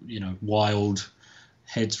sort of wild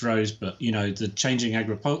hedgerows, but the changing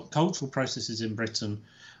agricultural processes in Britain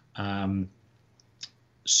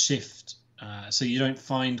shift, so you don't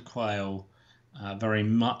find quail very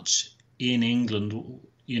much in England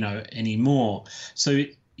anymore. So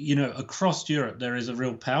across Europe, there is a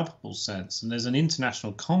real palpable sense, and there's an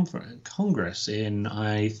international congress in,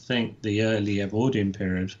 I think, the early Edwardian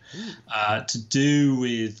period, to do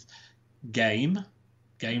with game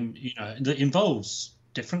that involves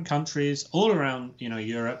different countries all around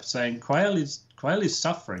Europe, saying quail is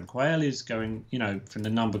suffering, quail is going from the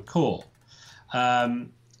number core, and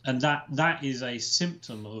that is a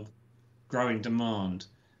symptom of growing demand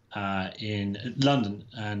in London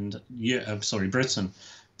and Britain.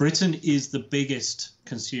 Britain is the biggest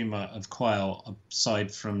consumer of quail aside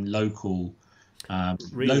from local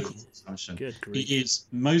consumption. It is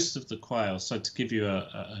most of the quail. So to give you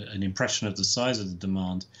an impression of the size of the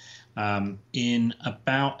demand, in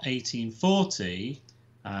about 1840,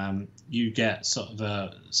 you get sort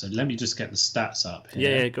of so let me just get the stats up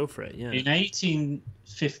here. Yeah, go for it. Yeah. In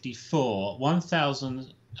 1854,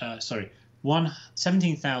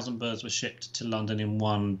 17,000 birds were shipped to London in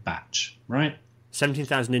one batch, right?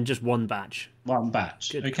 17,000 in just one batch. One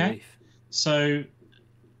batch. Good okay. grief. So,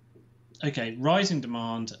 rising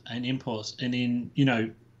demand and imports, and in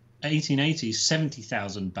 1880,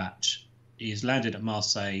 70,000 batch is landed at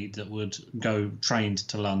Marseille that would go trained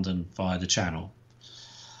to London via the Channel.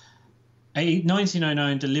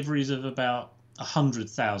 1909, deliveries of about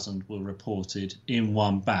 100,000 were reported in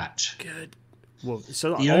one batch. Good. Well,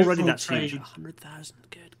 so already that's huge. 100,000.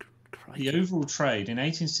 Good. Crikey. The overall trade in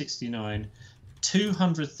 1869.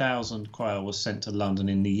 200,000 quail was sent to London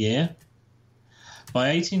in the year.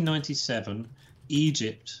 By 1897,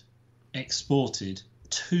 Egypt exported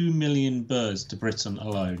 2 million birds to Britain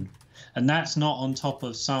alone. And that's not on top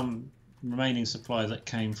of some remaining supply that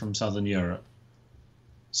came from Southern Europe.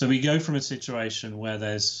 So we go from a situation where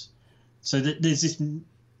there's this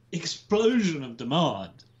explosion of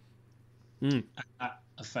demand. And that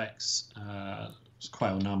affects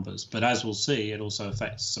quail numbers. But as we'll see, it also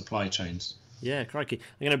affects supply chains. Yeah, crikey.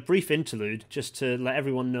 I'm going to brief interlude just to let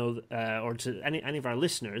everyone know, or to any of our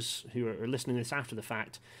listeners who are listening to this after the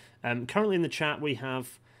fact. Currently in the chat, we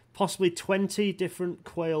have possibly 20 different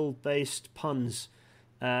quail-based puns.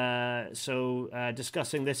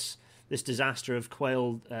 Discussing this disaster of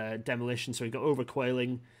quail demolition. So we've got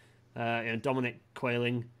over-quailing, Dominic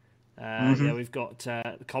quailing. We've got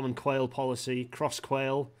the common quail policy,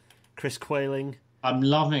 cross-quail, Chris quailing. I'm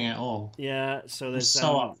loving it all. Yeah, so I'm there's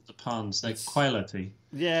so up for the puns. They're quality.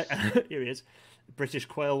 yeah, here he is. British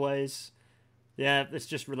Quailways. Yeah, it's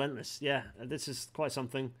just relentless. Yeah, this is quite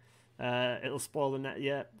something. It'll spoil the net.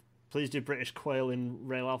 Yeah, please do British Quail in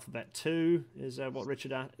Rail Alphabet 2 is what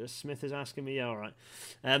Richard Smith is asking me. Yeah, all right.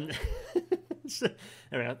 So,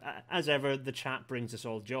 anyway, as ever, the chat brings us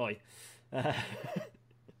all joy.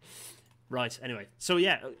 Right. Anyway, so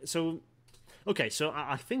yeah, so okay, so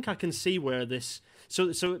I think I can see where this.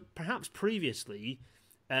 So perhaps previously,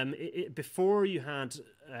 before you had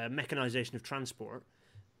mechanization of transport,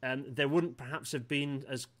 there wouldn't perhaps have been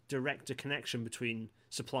as direct a connection between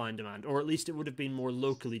supply and demand, or at least it would have been more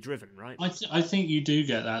locally driven, right? I think you do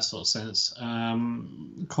get that sort of sense.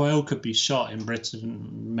 Quail could be shot in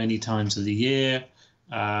Britain many times of the year,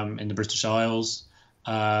 in the British Isles,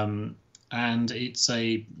 and it's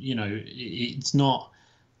it's not.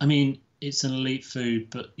 I mean, it's an elite food,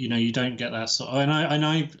 but you don't get that sort.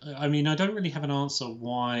 I mean, I don't really have an answer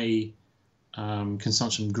why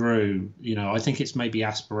consumption grew. I think it's maybe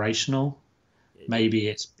aspirational. Maybe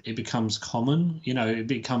it becomes common. It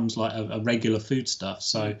becomes like a regular foodstuff.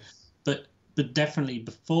 So, but definitely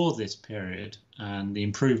before this period and the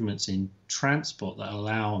improvements in transport that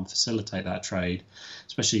allow and facilitate that trade,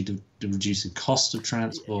 especially to reduce the cost of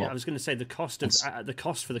transport. Yeah, I was going to say the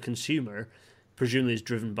cost for the consumer presumably is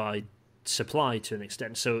driven by supply to an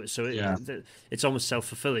extent. So it's almost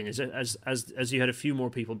self-fulfilling. As you had a few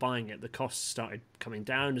more people buying it, the costs started coming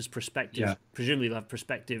down as prospective. Presumably, they'll have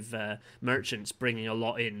prospective merchants bringing a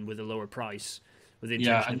lot in with a lower price, with the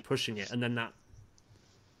intention of pushing it, and then that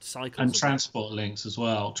cycles. And transport links as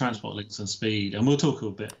well, transport links and speed, and we'll talk a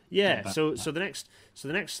bit. Yeah. So the next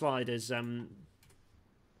slide is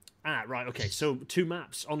right. Okay. So 2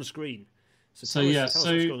 maps on the screen. So tell us what's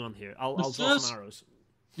going on here. I'll draw some arrows.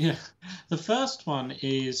 Yeah, the first one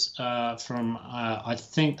is from I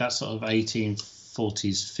think that's sort of 1840s,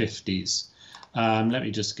 50s. Let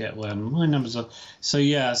me just get where my numbers are. So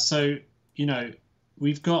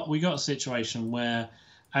we've got a situation where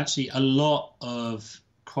actually a lot of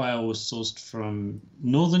quail was sourced from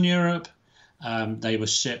Northern Europe. They were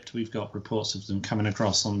shipped. We've got reports of them coming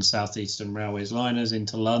across on the Southeastern Railways liners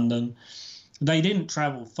into London. They didn't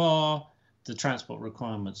travel far. The transport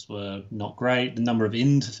requirements were not great. The number of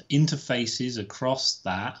interfaces across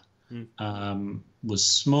that was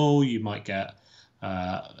small. You might get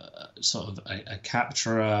sort of a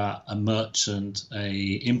capturer, a merchant, a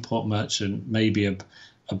import merchant, maybe a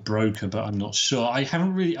broker, but I'm not sure.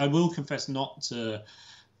 I will confess not to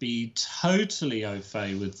be totally au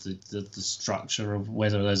fait with the structure of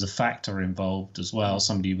whether there's a factor involved as well.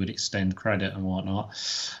 Somebody would extend credit and whatnot.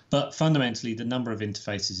 But fundamentally, the number of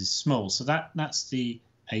interfaces is small. So that's the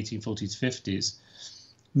 1840s, 50s.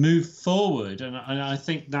 Move forward, and I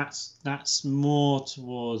think that's more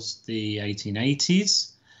towards the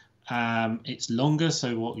 1880s. It's longer,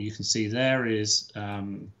 so what you can see there is a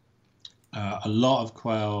lot of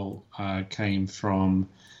quail came from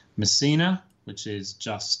Messina, which is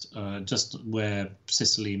just where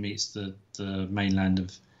Sicily meets the mainland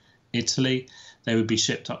of Italy. They would be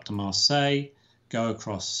shipped up to Marseille, go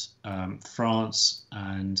across France,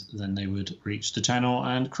 and then they would reach the Channel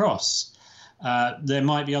and cross. There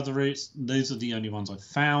might be other routes. Those are the only ones I've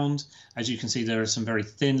found. As you can see, there are some very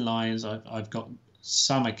thin lines. I've got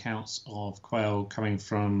some accounts of quail coming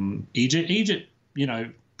from Egypt.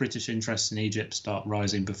 British interests in Egypt start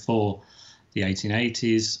rising before the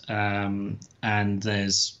 1880s, and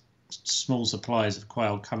there's small supplies of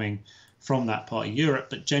quail coming from that part of Europe,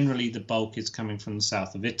 but generally the bulk is coming from the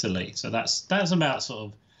south of Italy. So that's about sort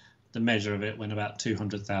of the measure of it when about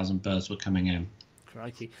 200,000 birds were coming in.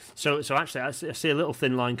 Crikey! So actually, I see a little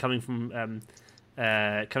thin line coming from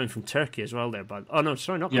Turkey as well there. But coming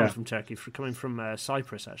from Turkey, coming from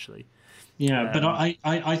Cyprus actually. Yeah, but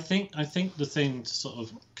I think the thing to sort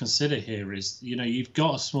of consider here is, you've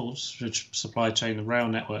got a small supply chain. The rail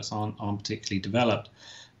networks aren't particularly developed.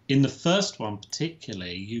 In the first one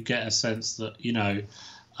particularly, you get a sense that,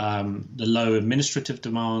 the low administrative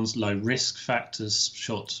demands, low risk factors,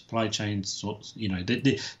 short supply chains,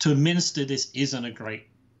 to administer this isn't a great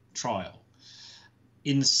trial.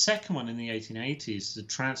 In the second one, in the 1880s, the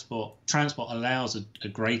transport allows a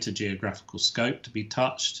greater geographical scope to be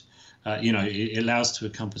touched. It allows to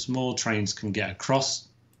encompass more. Trains can get across,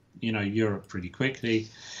 Europe pretty quickly.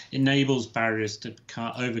 Enables barriers to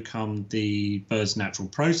overcome the bird's natural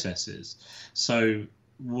processes. So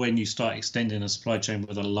when you start extending a supply chain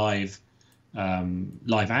with a live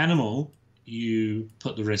animal, you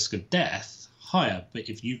put the risk of death higher. But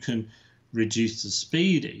if you can reduce the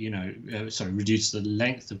speed, reduce the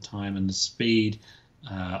length of time and the speed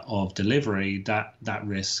of delivery, that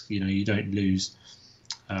risk, you don't lose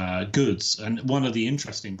goods. And one of the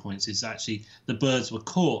interesting points is actually the birds were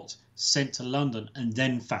caught, sent to London, and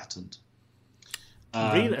then fattened.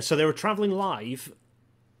 Really? So they were travelling live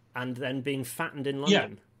and then being fattened in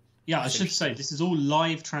London? Yeah, I should say this is all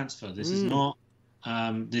live transfer. This is not.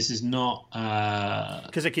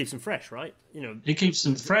 Because it keeps them fresh, right? It keeps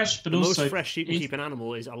them fresh, but the also most fresh you can keep an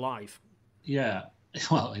animal is alive. Yeah,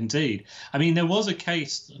 well, indeed. I mean, there was a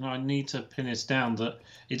case, and I need to pin this down, that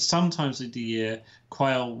it's sometimes of the year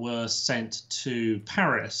quail were sent to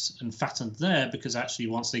Paris and fattened there because actually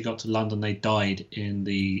once they got to London, they died in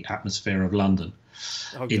the atmosphere of London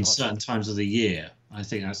in certain times of the year. I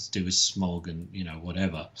think that's to do with smog and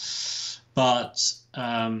whatever. But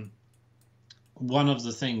one of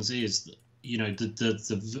the things is that,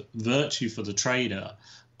 the virtue for the trader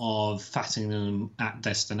of fattening them at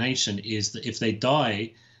destination is that if they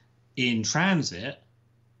die in transit,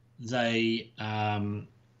 they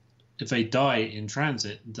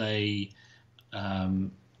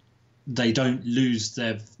don't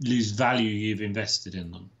lose value you've invested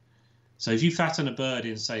in them. So if you fatten a bird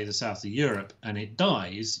in, say, the south of Europe and it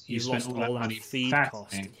dies, you've spent all that money feed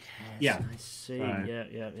fattening. Cost. Yes, I see.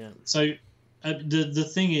 Yeah. So the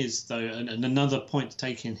thing is, though, and another point to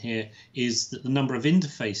take in here is that the number of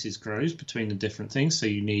interfaces grows between the different things. So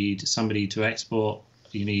you need somebody to export.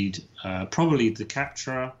 You need probably the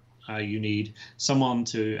capturer. You need someone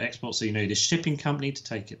to export. So you need a shipping company to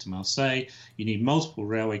take it to Marseille. You need multiple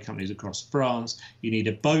railway companies across France. You need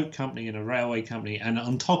a boat company and a railway company. And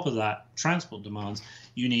on top of that, transport demands,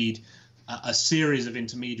 you need a series of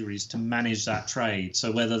intermediaries to manage that trade.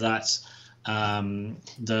 So whether that's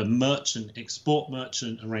the export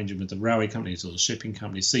merchant arranging with the railway companies or the shipping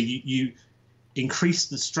companies. So you increase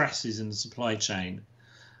the stresses in the supply chain.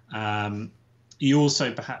 You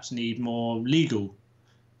also perhaps need more legal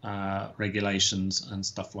regulations and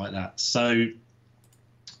stuff like that. So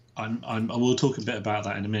I will talk a bit about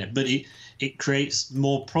that in a minute. But it creates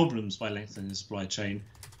more problems by lengthening the supply chain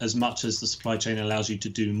as much as the supply chain allows you to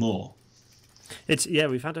do more.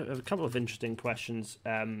 We've had a couple of interesting questions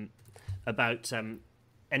about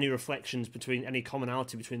any reflections between any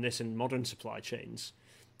commonality between this and modern supply chains,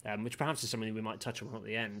 which perhaps is something we might touch on at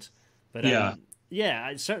the end. But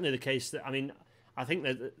it's certainly the case that I think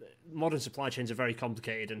that modern supply chains are very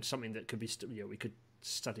complicated and something that could be we could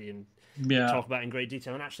study and talk about in great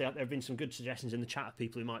detail. And actually, there have been some good suggestions in the chat of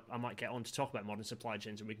people I might get on to talk about modern supply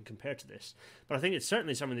chains and we can compare to this. But I think it's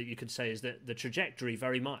certainly something that you could say is that the trajectory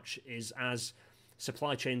very much is as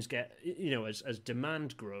supply chains get as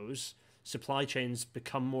demand grows, supply chains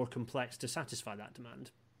become more complex to satisfy that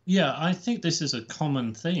demand. Yeah, I think this is a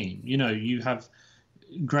common theme. You have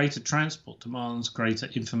greater transport demands, greater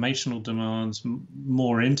informational demands,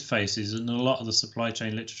 more interfaces, and a lot of the supply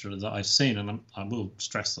chain literature that I've seen, and I will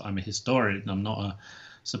stress that I'm a historian, I'm not a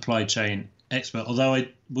supply chain expert, although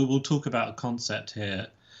we will talk about a concept here.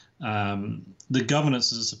 The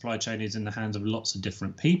governance of the supply chain is in the hands of lots of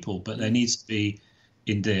different people, but there needs to be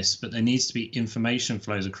information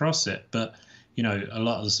flows across it. But a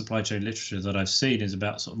lot of the supply chain literature that I've seen is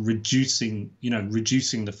about sort of reducing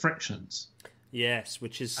the frictions. Yes,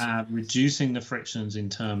 which is reducing the frictions in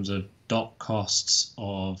terms of dock costs,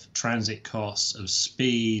 of transit costs, of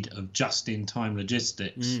speed, of just-in-time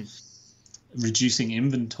logistics, reducing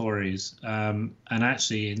inventories, and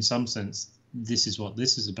actually, in some sense, this is what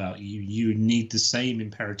this is about. You need the same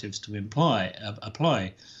imperatives to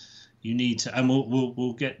apply. You need to, and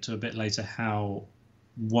we'll get to a bit later how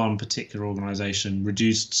one particular organisation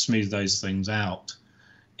smoothed those things out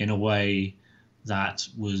in a way that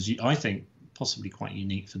was, I think, possibly quite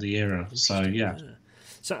unique for the era. So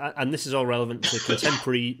So and this is all relevant to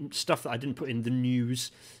contemporary stuff that I didn't put in the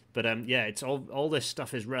news, but it's all this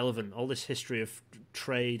stuff is relevant. All this history of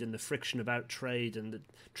trade and the friction about trade and the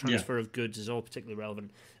transfer of goods is all particularly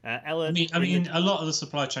relevant. Ella, I mean, a lot of the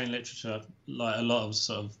supply chain literature, like a lot of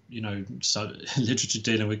sort of literature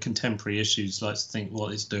dealing with contemporary issues, likes to think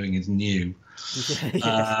what it's doing is new.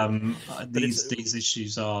 These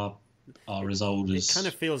issues are as old as. It kind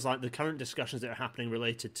of feels like the current discussions that are happening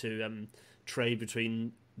related to trade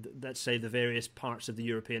between, let's say, the various parts of the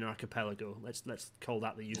European archipelago. Let's call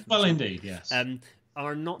that the euphemism. Well, indeed, yes.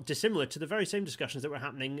 Are not dissimilar to the very same discussions that were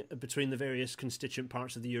happening between the various constituent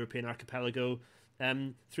parts of the European archipelago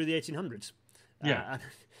through the 1800s.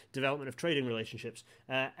 Development of trading relationships.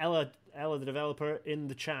 Ella, the developer, in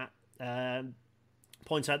the chat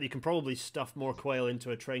points out that you can probably stuff more quail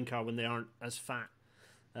into a train car when they aren't as fat.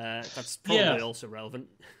 That's probably also relevant.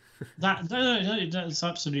 That's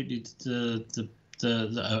absolutely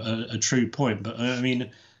a true point. But I mean,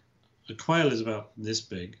 a quail is about this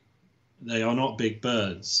big. They are not big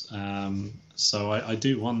birds, so I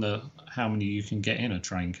do wonder how many you can get in a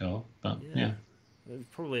train car. But yeah. It's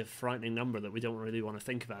probably a frightening number that we don't really want to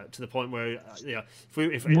think about, to the point where, if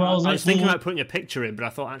I was thinking about putting a picture in, but I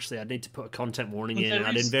thought actually I'd need to put a content warning in, and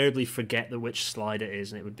I'd invariably forget which slide it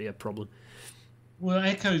is, and it would be a problem. Well,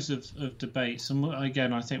 echoes of debates, and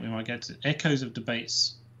again, I think we might get to echoes of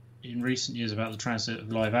debates in recent years about the transit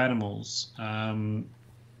of live animals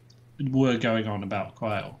were going on about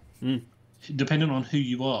quail. Depending on who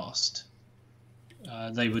you asked,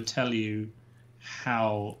 they would tell you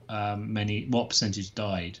what percentage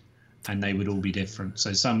died, and they would all be different.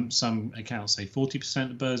 So some accounts say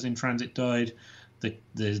 40% of birds in transit died.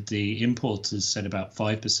 The importers said about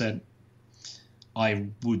 5%. I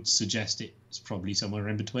would suggest it's probably somewhere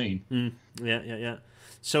in between. Yeah.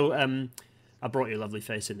 So I brought your lovely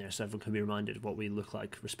face in there so everyone can be reminded of what we look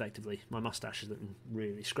like respectively. My moustache is looking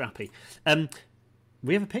really scrappy.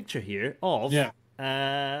 We have a picture here of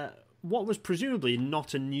what was presumably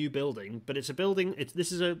not a new building, but it's a building.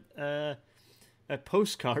 This is a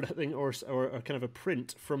postcard, I think, or kind of a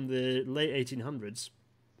print from the late 1800s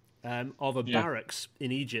of a barracks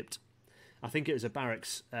in Egypt. I think it was a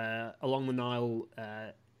barracks along the Nile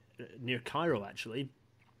near Cairo, actually.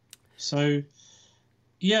 So,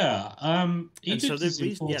 yeah.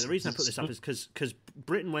 The reason I put this up is because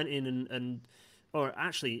Britain went in or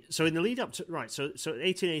actually, so in the lead up to, right, so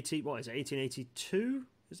 1880, what is it, 1882?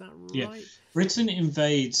 Is that right? Yeah. Britain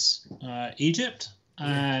invades Egypt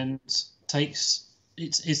and takes,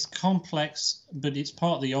 it's complex, but it's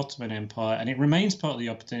part of the Ottoman Empire, and it remains part of the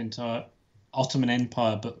Ottoman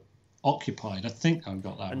Empire, but occupied. I think I've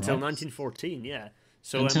got that until right. 1914, yeah.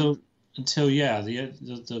 So until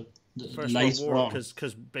the First later World War, on,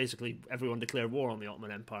 because basically everyone declared war on the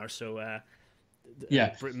Ottoman Empire. So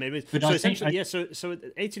Britain maybe. But so essentially, So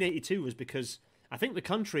 1882 was because I think the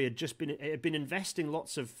country had been investing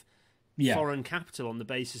lots of foreign capital on the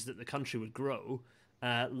basis that the country would grow.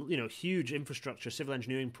 Huge infrastructure, civil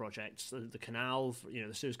engineering projects, the canal,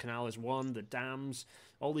 the Suez Canal is one, the dams,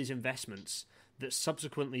 all these investments that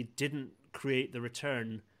subsequently didn't create the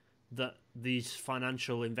return that these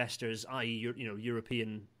financial investors, i.e.,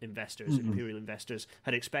 European investors, imperial investors,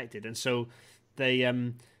 had expected, and so they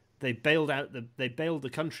bailed the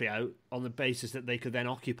country out on the basis that they could then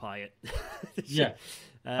occupy it.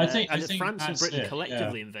 I think France and Britain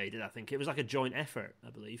collectively invaded. I think it was like a joint effort, I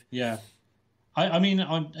believe. Yeah. I mean,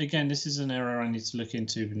 again, this is an area I need to look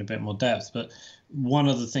into in a bit more depth. But one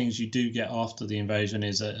of the things you do get after the invasion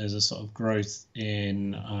is a sort of growth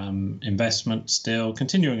in investment, still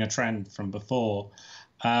continuing a trend from before,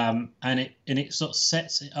 and it sort of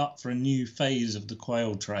sets it up for a new phase of the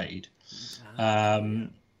quail trade. So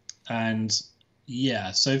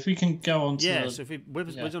if we can go on to so if we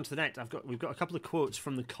whiz on to the next, we've got a couple of quotes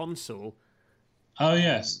from the consul. Oh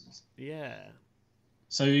yes. Yeah.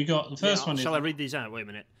 So you got the first one. Shall I read these out? Wait a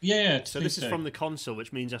minute. Yeah. So this is from the consul,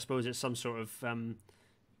 which means I suppose it's some sort of. I'm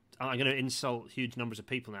going to insult huge numbers of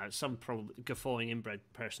people now. It's some probably guffawing inbred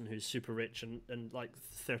person who's super rich and like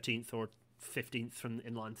 13th or 15th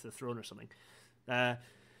in line to the throne or something.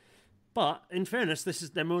 But in fairness,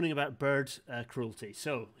 they're moaning about bird cruelty.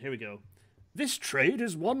 So here we go. This trade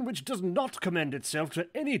is one which does not commend itself to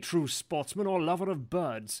any true sportsman or lover of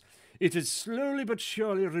birds. It is slowly but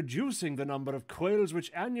surely reducing the number of quails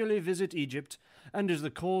which annually visit Egypt, and is the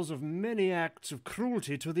cause of many acts of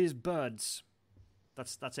cruelty to these birds.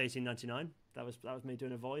 That's 1899. That was me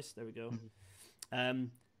doing a voice. There we go. And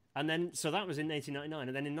then so that was in 1899,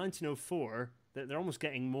 and then in 1904 they're almost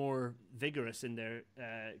getting more vigorous in their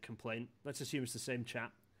complaint. Let's assume it's the same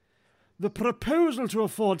chap. The proposal to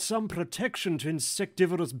afford some protection to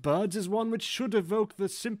insectivorous birds is one which should evoke the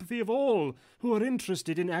sympathy of all who are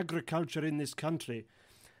interested in agriculture in this country.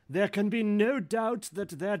 There can be no doubt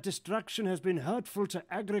that their destruction has been hurtful to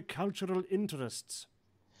agricultural interests.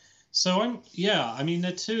 So there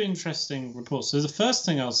are two interesting reports. So the first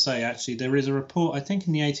thing I'll say, actually, there is a report, I think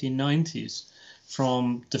in the 1890s,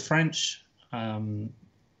 from the French in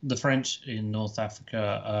North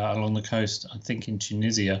Africa, along the coast, I think in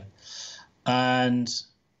Tunisia. And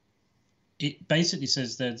it basically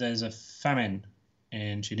says that there's a famine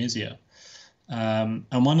in Tunisia. And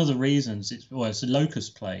one of the reasons, it's a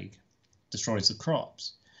locust plague, destroys the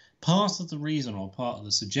crops. Part of the reason, or part of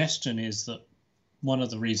the suggestion, is that one of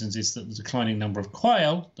the reasons is that the declining number of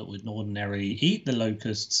quail that would ordinarily eat the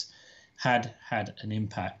locusts had an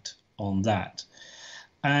impact on that.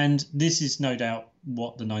 And this is no doubt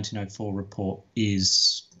what the 1904 report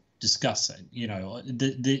is discussing.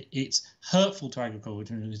 It's hurtful to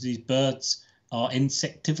agriculture. These birds are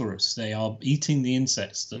insectivorous. They are eating the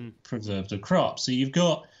insects that preserve the crop. So you've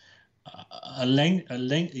got a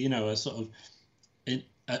sort of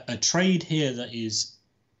a trade here that is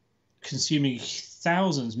consuming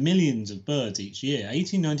thousands, millions of birds each year.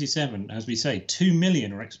 1897, as we say, 2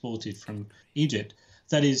 million are exported from Egypt.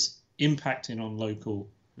 That is impacting on local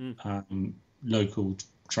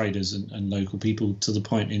traders and local people, to the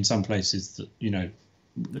point in some places that we've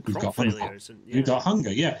got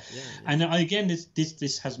hunger. Yeah. And again,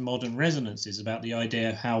 this has modern resonances about the idea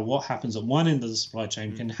of how what happens at one end of the supply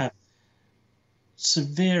chain can have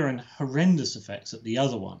severe and horrendous effects at the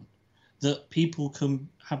other one, that people can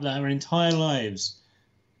have their entire lives,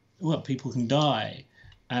 people can die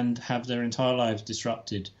and have their entire lives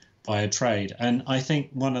disrupted by a trade. And I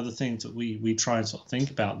think one of the things that we try and sort of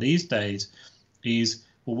think about these days is,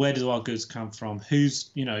 well, where do our goods come from?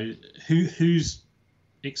 Who's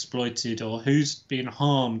exploited, or who's being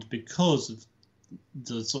harmed because of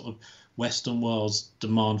the sort of Western world's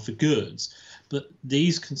demand for goods? But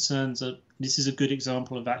these concerns this is a good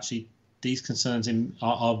example of actually these concerns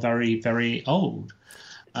are very, very old.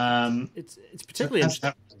 It's particularly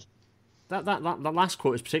interesting. That last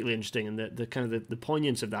quote is particularly interesting, and the kind of the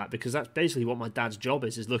poignance of that, because that's basically what my dad's job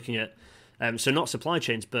is looking at. So not supply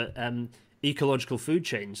chains, but ecological food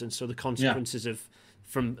chains, and so the consequences of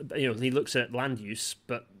he looks at land use,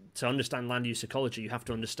 but to understand land use ecology, you have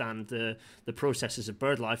to understand the processes of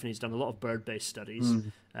bird life, and he's done a lot of bird-based studies.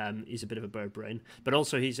 He's a bit of a bird brain, but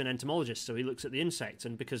also he's an entomologist, so he looks at the insects,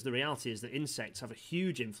 and because the reality is that insects have a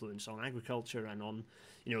huge influence on agriculture and on,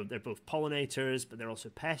 they're both pollinators, but they're also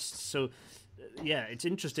pests. So, it's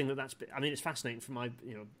interesting it's fascinating for my,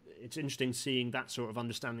 it's interesting seeing that sort of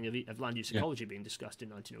understanding of land use ecology being discussed in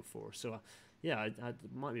 1904. So, I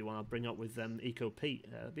might be one I'll bring up with Eco Pete.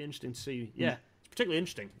 It'd be interesting to see. Yeah, it's particularly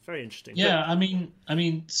interesting. Very interesting. Yeah,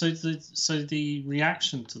 so the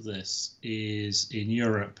reaction to this is in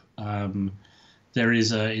Europe. There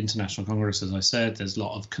is an international congress, as I said. There's a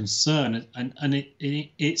lot of concern, and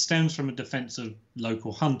it stems from a defence of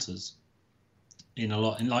local hunters. In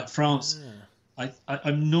like France,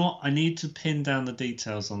 I need to pin down the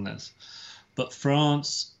details on this, but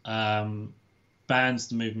France bans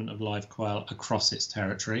the movement of live quail across its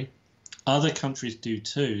territory. Other countries do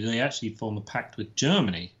too. They actually form a pact with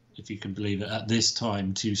Germany, if you can believe it, at this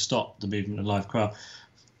time to stop the movement of live quail.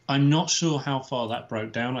 I'm not sure how far that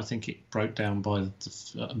broke down. I think it broke down by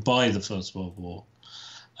the First World War.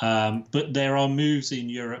 But there are moves in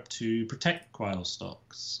Europe to protect quail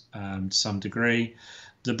stocks to some degree.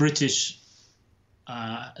 The British,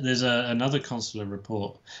 there's another consular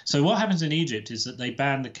report. So what happens in Egypt is that they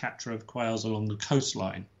ban the capture of quails along the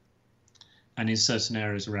coastline and in certain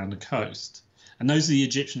areas around the coast. And those are the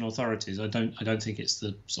Egyptian authorities. I don't think it's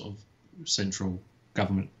the sort of central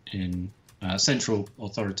government central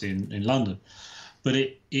authority in London, but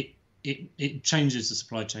it changes the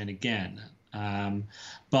supply chain again.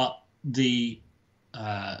 But the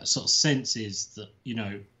sort of sense is that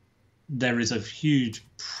there is a huge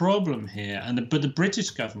problem here, but the British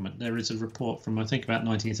government, there is a report from I think about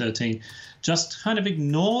 1913, just kind of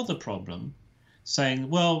ignore the problem, saying,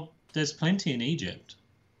 well, there's plenty in Egypt.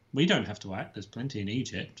 We don't have to act. There's plenty in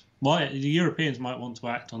Egypt. Why the Europeans might want to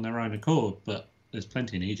act on their own accord, but there's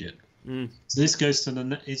plenty in Egypt. So this goes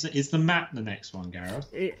to is the map the next one,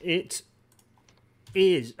 Gareth? It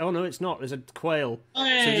is. Oh no, it's not. There's a quail.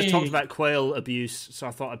 Hey! So we just talked about quail abuse. So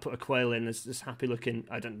I thought I'd put a quail in. This happy looking.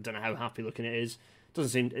 I don't know how happy looking it is.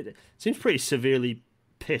 It seems pretty severely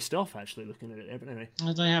pissed off actually looking at it. But anyway,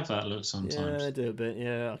 they have that look sometimes. Yeah, I do a bit.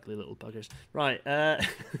 Yeah, ugly little buggers. Right.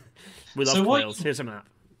 We love quails. Here's a map.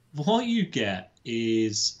 What you get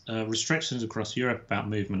is restrictions across Europe about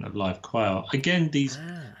movement of live quail. Again, these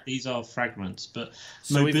are fragments, but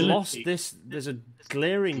so we've lost this. There's a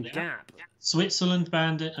glaring gap. Switzerland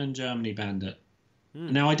banned it and Germany banned it.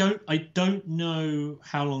 Now I don't know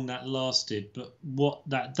how long that lasted, but what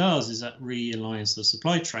that does is that realigns the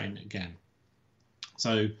supply chain again.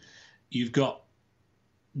 So you've got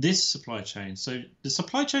this supply chain. So the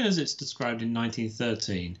supply chain as it's described in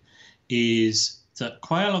 1913 is that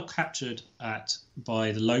quail are captured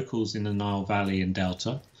by the locals in the Nile Valley and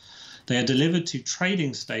Delta. They are delivered to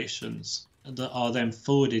trading stations that are then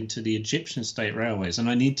forwarded to the Egyptian state railways. And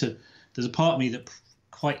there's a part of me that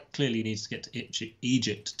quite clearly needs to get to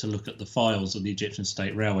Egypt to look at the files of the Egyptian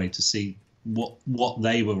state railway to see what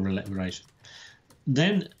they were relation.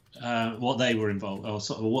 Then what they were involved, or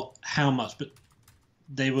sort of how much, but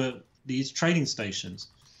they were these trading stations.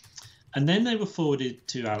 And then they were forwarded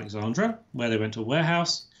to Alexandria, where they went to a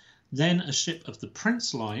warehouse. Then a ship of the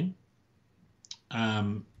Prince Line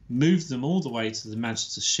moved them all the way to the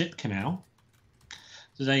Manchester Ship Canal,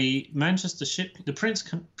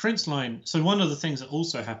 Prince line. So one of the things that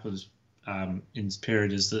also happens in this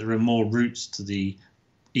period is that there are more routes to the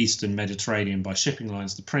Eastern Mediterranean by shipping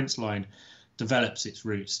lines. The Prince line develops its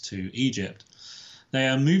routes to Egypt. They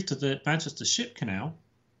are moved to the Manchester Ship Canal.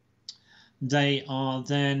 They are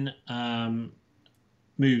then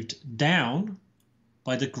moved down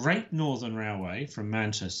by the Great Northern Railway from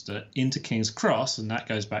Manchester into King's Cross, and that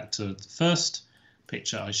goes back to the first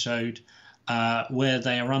picture I showed, where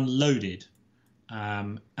they are unloaded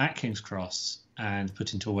at King's Cross and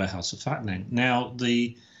put into a warehouse for fattening. Now,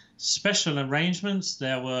 the special arrangements,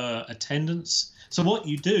 there were attendants. So what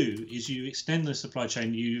you do is you extend the supply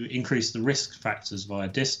chain, you increase the risk factors via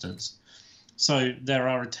distance. So there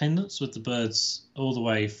are attendants with the birds all the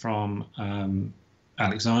way from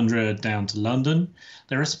Alexandria down to London.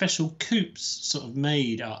 There are special coops sort of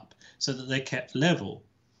made up so that they're kept level.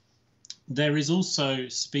 There is also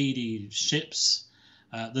speedy ships.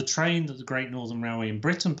 The train that the Great Northern Railway in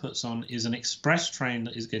Britain puts on is an express train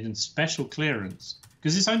that is getting special clearance,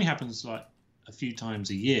 because this only happens like a few times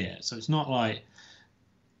a year. So it's not like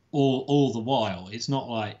all the while. It's not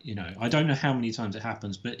like, I don't know how many times it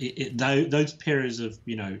happens, but those periods of,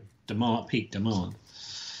 peak demand.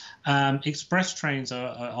 Express trains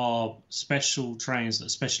are special trains that are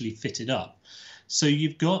specially fitted up. So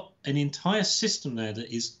you've got an entire system there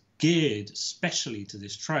that is geared specially to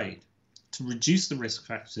this trade to reduce the risk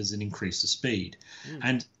factors and increase the speed.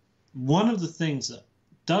 And one of the things that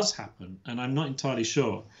does happen, and I'm not entirely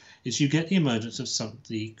sure, is you get the emergence of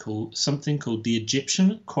something called the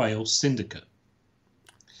Egyptian Quail Syndicate.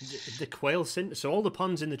 The Quail Syndicate. So all the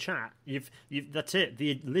puns in the chat, that's it.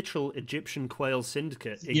 The literal Egyptian Quail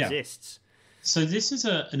Syndicate exists. Yeah. So this is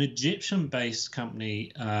an Egyptian-based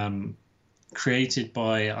company created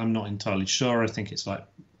by, I'm not entirely sure, I think it's like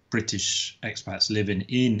British expats living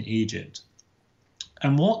in Egypt.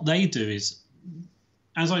 And what they do is,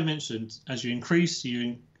 as I mentioned, as you increase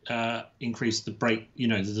the break,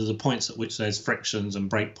 the points at which there's frictions and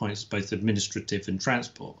break points, both administrative and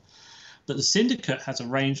transport. But the syndicate has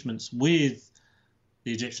arrangements with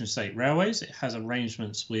the Egyptian State Railways. It has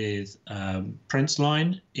arrangements with Prince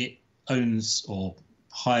Line. It owns or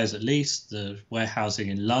hires at least the warehousing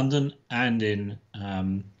in London and in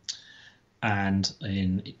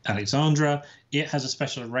Alexandria. It has a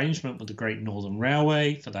special arrangement with the Great Northern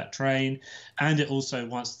Railway for that train, and it also,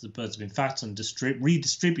 once the birds have been fattened,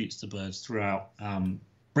 redistributes the birds throughout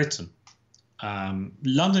Britain.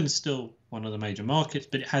 London is still one of the major markets,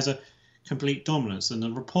 but it has a complete dominance. And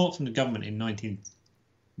the report from the government in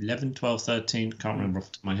 1911, 12, 13, can't remember off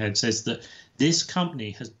the top of my head, says that this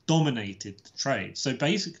company has dominated the trade. So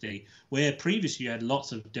basically, where previously you had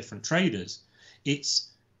lots of different traders,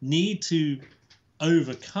 its need to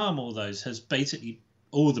overcome all those has basically,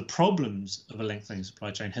 all the problems of a lengthening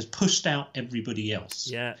supply chain has pushed out everybody else.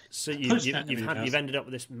 Yeah, so you've ended up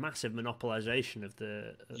with this massive monopolization of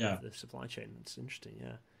the supply chain. That's interesting,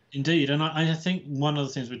 yeah. Indeed, and I think one of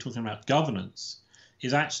the things we're talking about governance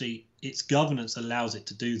is actually its governance allows it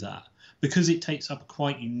to do that, because it takes up a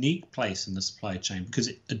quite unique place in the supply chain, because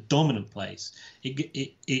it's a dominant place.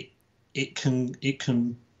 It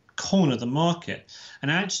can corner the market.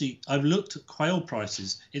 And actually, I've looked at quail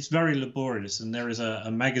prices. It's very laborious, and there is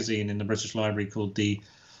a magazine in the British Library called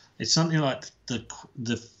it's something like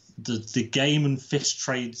the Game and Fish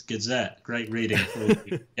Trades Gazette. Great reading for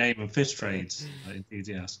game and fish trades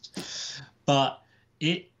enthusiasts. But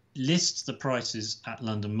it lists the prices at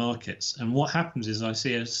London markets, and what happens is I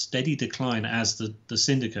see a steady decline as the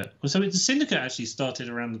syndicate. So the syndicate actually started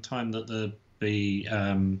around the time that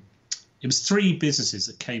it was three businesses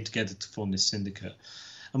that came together to form this syndicate.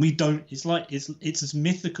 And it's as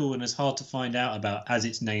mythical and as hard to find out about as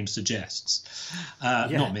its name suggests.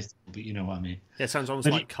 Not mythical, but you know what I mean. Yeah, it sounds almost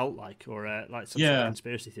like cult-like, or like some sort of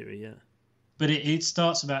conspiracy theory, yeah. But it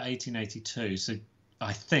starts about 1882, so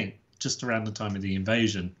I think just around the time of the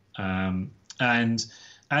invasion. And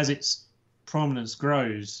as its prominence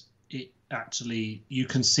grows, it actually, you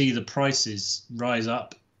can see the prices rise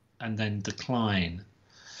up and then decline.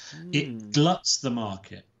 It gluts the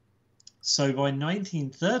market. So by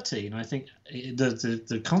 1913, I think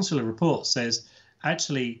the consular report says,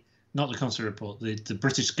 actually, not the consular report, the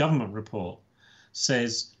British government report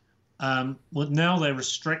says, now they're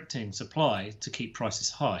restricting supply to keep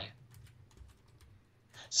prices high.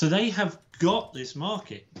 So they have got this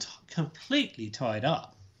market completely tied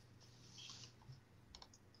up.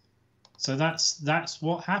 So that's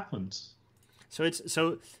what happened.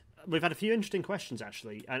 So we've had a few interesting questions,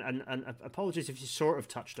 actually, and apologies if you sort of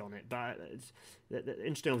touched on it, but it's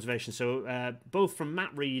interesting observation. So both from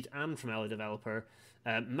Matt Reed and from Ella Developer,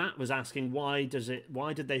 Matt was asking why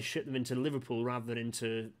did they ship them into Liverpool rather than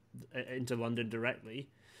into London directly?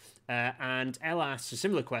 And Ella asked a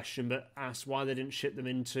similar question, but asked why they didn't ship them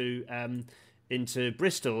into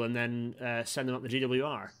Bristol and then send them up the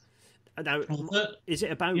GWR. Now, is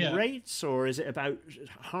it about rates or is it about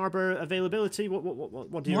harbour availability?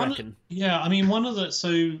 What do you reckon? Yeah, I mean, there's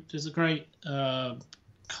a great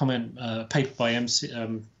comment paper by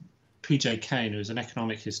PJ Kane, who's an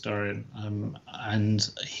economic historian, and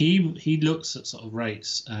he looks at sort of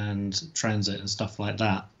rates and transit and stuff like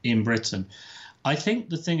that in Britain. I think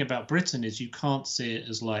the thing about Britain is you can't see it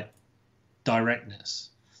as like directness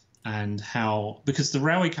and how, because the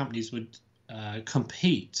railway companies would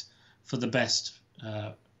compete for the best.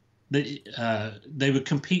 They would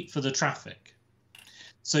compete for the traffic.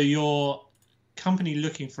 So your company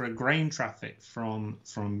looking for a grain traffic from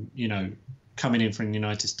coming in from the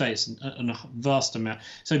United States and a vast amount.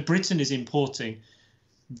 So Britain is importing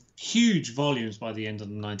huge volumes by the end of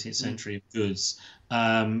the 19th century of goods.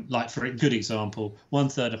 Like for a good example,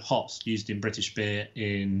 1/3 of hops used in British beer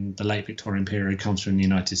in the late Victorian period comes from the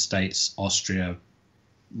United States, Austria,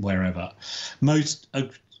 wherever.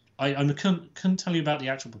 I couldn't tell you about the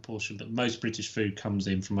actual proportion, but most British food comes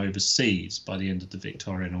in from overseas by the end of the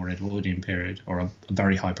Victorian or Edwardian period, or a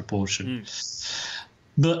very high proportion.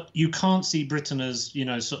 But you can't see Britain as,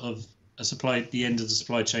 sort of the end of the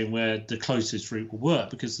supply chain where the closest route will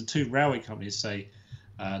work, because the two railway companies say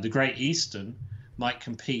the Great Eastern might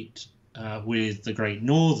compete with the Great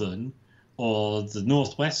Northern or the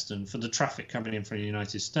Northwestern for the traffic coming in from the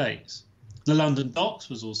United States. The London Docks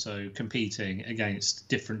was also competing against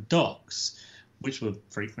different docks, which were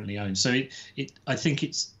frequently owned. So I think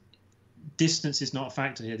distance is not a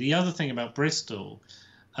factor here. The other thing about Bristol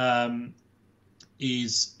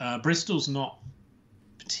is Bristol's not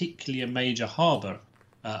particularly a major harbour,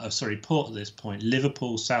 port at this point.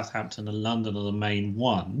 Liverpool, Southampton and London are the main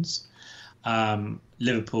ones.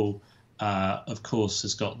 Liverpool, of course,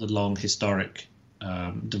 has got the long historic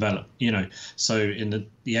so in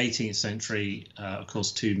the 18th century, of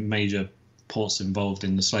course, two major ports involved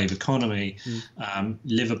in the slave economy.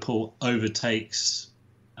 Liverpool overtakes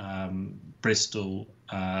Bristol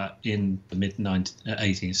in the mid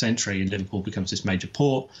 18th century, and Liverpool becomes this major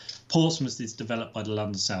port. Portsmouth is developed by the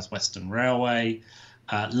London South Western Railway.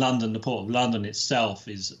 The Port of London itself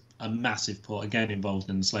is a massive port, again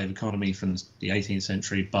involved in the slave economy from the 18th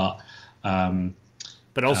century, but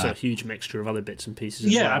also a huge mixture of other bits and pieces.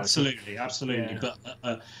 As well, absolutely. Yeah.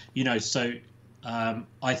 But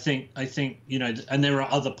I think and there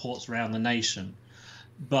are other ports around the nation,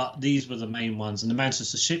 but these were the main ones. And the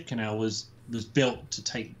Manchester Ship Canal was built to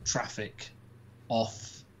take traffic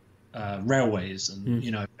off railways and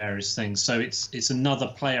various things. So it's another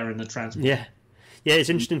player in the transport. Yeah, it's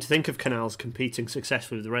interesting to think of canals competing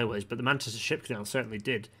successfully with the railways, but the Manchester Ship Canal certainly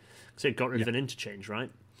did, because it got rid of an interchange,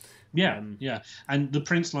 right? Yeah, and the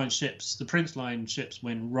Prince Line ships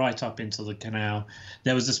went right up into the canal.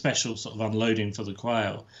 There was a special sort of unloading for the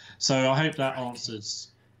quail. So I hope that answers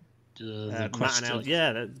the question.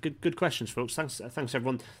 Good questions, folks. Thanks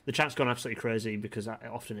everyone. The chat's gone absolutely crazy because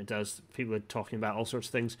often it does. People are talking about all sorts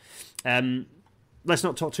of things. Let's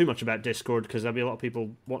not talk too much about Discord because there'll be a lot of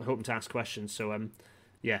people hoping to ask questions. So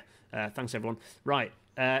thanks everyone. Right,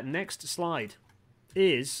 next slide.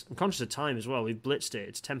 I'm conscious of time as well. We've blitzed it.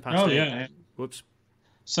 It's 10 past 8. Yeah. Whoops.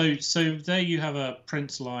 So there you have a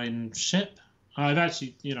Prince Line ship. I've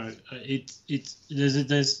actually,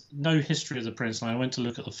 there's no history of the Prince Line. I went to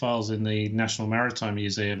look at the files in the National Maritime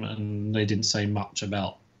Museum, and they didn't say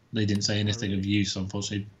anything of use,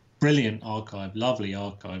 unfortunately. Brilliant archive, lovely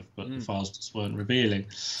archive, but the files just weren't revealing.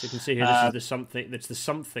 So you can see here, this is the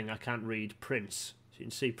something I can't read, Prince. So you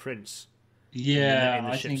can see Prince. Yeah, in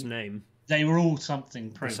the ship's name. They were all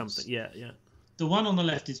something Prince. Something, yeah. The one on the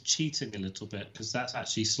left is cheating a little bit because that's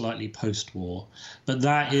actually slightly post-war, but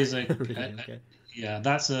that is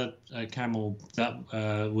that's a camel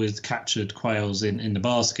that with captured quails in the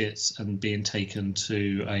baskets and being taken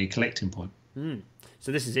to a collecting point.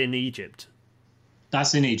 So this is in Egypt.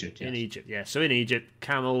 That's in Egypt. Yes. In Egypt, yeah. So in Egypt,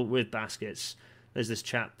 camel with baskets. There's this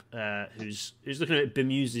chap who's looking a bit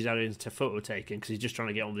bemused he's out into photo taking because he's just trying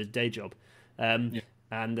to get on with his day job.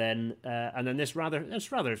 And then this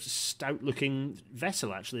rather stout-looking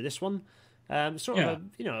vessel, actually. This one, a kind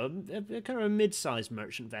of a mid-sized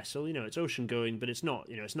merchant vessel. It's ocean-going, but it's not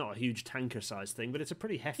a huge tanker-sized thing. But it's a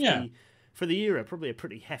pretty hefty for the era, probably a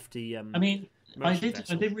pretty hefty. I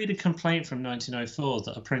did read a complaint from 1904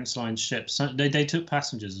 that a Prince Line ship they took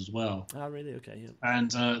passengers as well. Oh, really? Okay, yeah.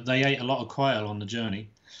 And they ate a lot of quail on the journey,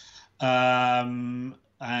 and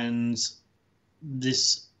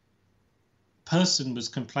this person was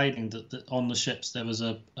complaining that on the ships there was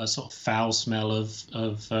a sort of foul smell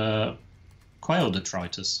of quail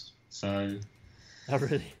detritus. So, oh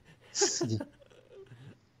really?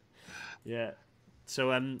 Yeah. So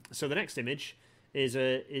the next image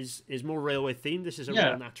is more railway themed. This is a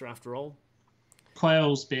rail natter after all.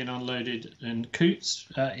 Quails being unloaded in coops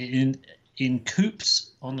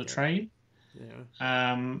coops on the train. Yeah.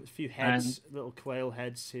 A few heads, little quail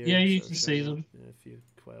heads here. Yeah, you can see them. Yeah, a few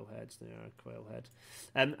quail heads. There are quail head.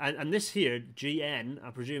 And this here, GN,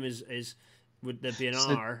 I presume is would there be an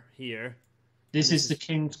R here? This is the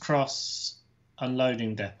King's Cross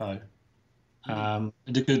unloading depot.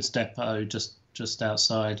 The goods depot just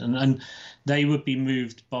outside, and they would be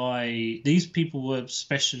moved by these people were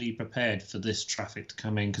specially prepared for this traffic to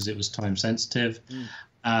come in because it was time sensitive.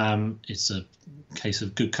 It's a case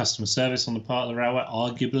of good customer service on the part of the railway,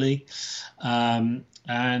 arguably,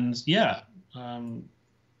 and yeah.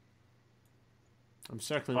 I'm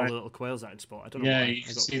circling all the little quails out in spot. I don't know. Yeah, you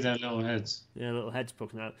can see their little heads. Yeah, little heads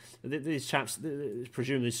poking out. These chaps,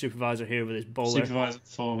 presumably the supervisor here with his bowler. Supervisor,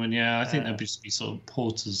 foreman, yeah. I think they'd just be sort of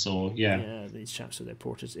porters or, yeah. Yeah, these chaps are their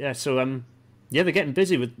porters. Yeah, so, yeah, they're getting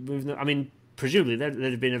busy with moving. I mean, presumably there'd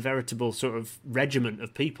have been a veritable sort of regiment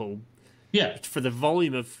of people. Yeah. For the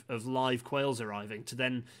volume of live quails arriving to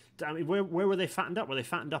then. I mean, where were they fattened up? Were they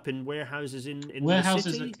fattened up in warehouses in warehouses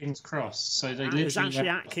the city? At King's Cross. So they literally. It was actually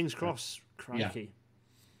at King's Cross. Crikey. Yeah.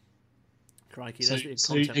 Crikey.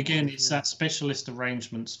 So again, it's that specialist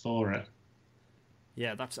arrangements for it.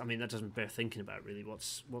 Yeah, that doesn't bear thinking about really. What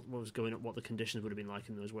was going on, what the conditions would have been like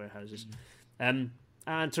in those warehouses, and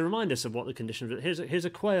to remind us of what the conditions were. Here's a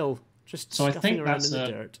quail just scuffing around in the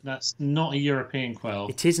dirt. That's not a European quail.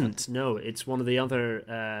 It isn't. No, it's one of the other.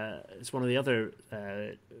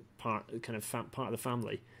 Part of the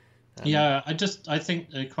family. I think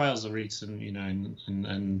the quails are eaten,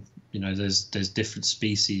 and there's different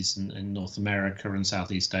species in North America and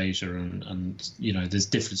Southeast Asia, and there's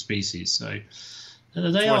different species. So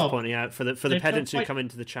they are worth pointing out for the pedants who come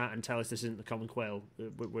into the chat and tell us this isn't the common quail.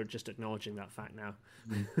 We're just acknowledging that fact now.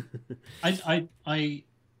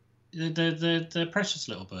 They're precious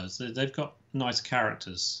little birds. They've got nice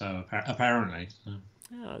characters. So apparently,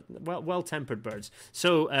 yeah, well-tempered birds.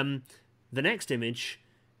 So the next image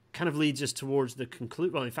kind of leads us towards the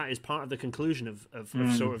conclusion. Well, in fact, is part of the conclusion of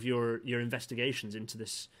sort of your investigations into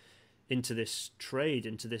this trade,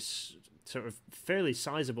 into this sort of fairly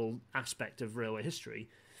sizable aspect of railway history.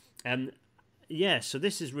 So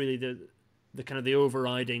this is really the kind of the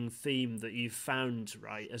overriding theme that you've found,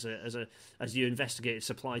 right, as you investigate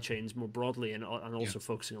supply chains more broadly and also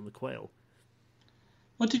focusing on the quail.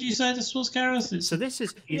 What did you say this was, Gareth? This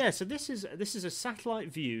is a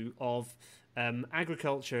satellite view of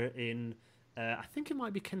agriculture in I think it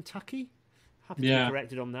might be Kentucky. Happy to be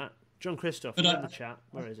corrected on that. John Christoph in the chat.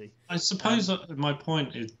 Where is he? I suppose my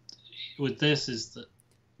point with this is that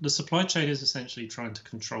the supply chain is essentially trying to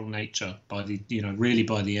control nature by the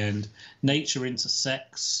end. Nature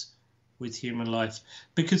intersects with human life,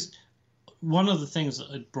 because one of the things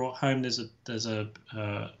that I brought home, there's a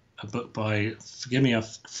book by, forgive me,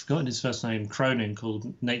 I've forgotten his first name, Cronin,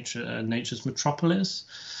 called Nature's Metropolis,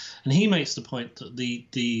 and he makes the point that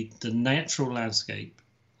the natural landscape,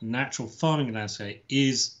 natural farming landscape,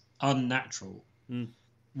 is unnatural.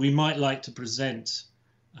 We might like to present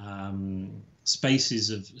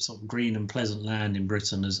spaces of sort of green and pleasant land in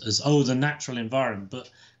Britain as the natural environment,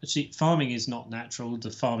 but actually farming is not natural.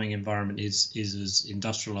 The farming environment is as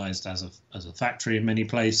industrialized as a factory in many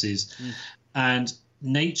places, and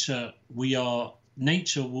nature will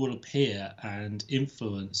appear and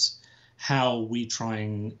influence how we try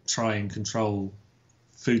and control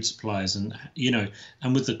food supplies, and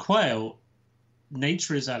with the quail,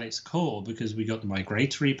 nature is at its core, because we got the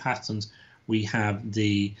migratory patterns, we have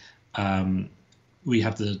the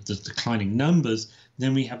declining numbers,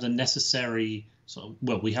 then we have the necessary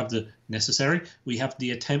we have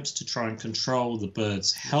the attempts to try and control the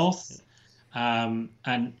bird's health, and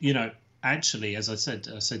actually, as I said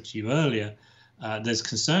to you earlier, there's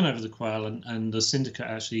concern over the quail, and the syndicate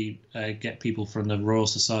actually get people from the Royal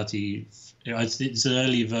Society. It's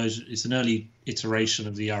an early iteration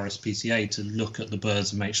of the RSPCA to look at the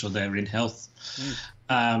birds and make sure they're in health.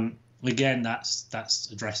 Again, that's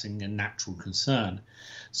addressing a natural concern.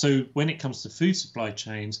 So when it comes to food supply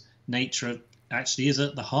chains, nature actually is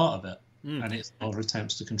at the heart of it. And it's our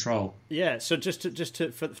attempts to control. Yeah, so just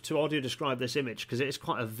to audio describe this image, because it is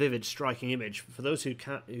quite a vivid, striking image. For those who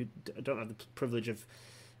don't have the privilege of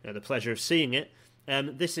the pleasure of seeing it,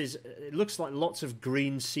 it looks like lots of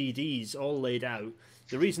green CDs all laid out.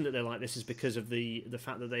 The reason that they're like this is because of the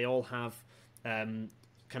fact that they all have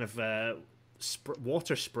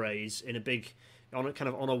water sprays in a big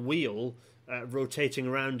on a wheel. Rotating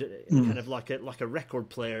around, kind of like a record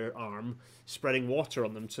player arm, spreading water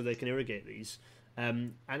on them so they can irrigate these,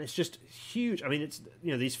 and it's just huge. I mean, it's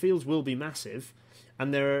these fields will be massive,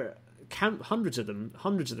 and there are hundreds of them,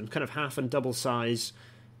 kind of half and double size,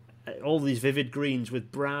 all these vivid greens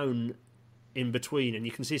with brown in between, and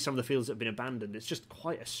you can see some of the fields that have been abandoned. It's just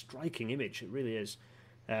quite a striking image. It really is,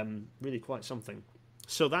 really quite something.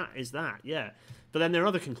 So that is that, yeah. But then there are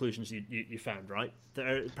other conclusions you found, right? That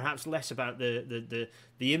are perhaps less about the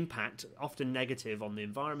impact, often negative on the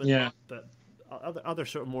environment, but other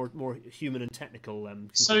sort of more human and technical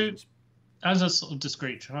conclusions. So, as a sort of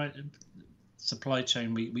discrete supply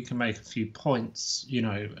chain, we can make a few points.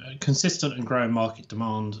 Consistent and growing market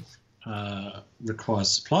demand requires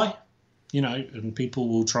supply, and people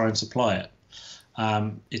will try and supply it.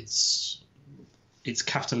 It's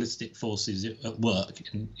capitalistic forces at work,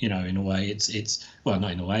 in a way. It's well,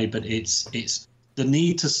 not in a way, but it's the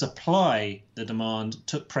need to supply the demand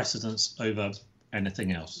took precedence over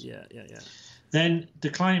anything else. Yeah. Then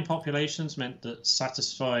declining populations meant that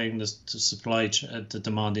satisfying the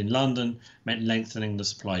demand in London meant lengthening the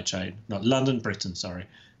supply chain. Not London, Britain, sorry,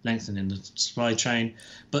 lengthening the supply chain.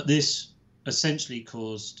 But this essentially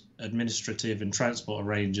caused administrative and transport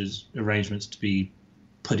arrangements to be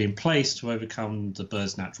put in place to overcome the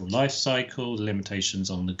bird's natural life cycle, the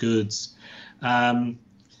limitations on the goods.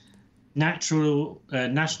 National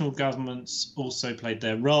governments also played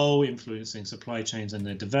their role, influencing supply chains and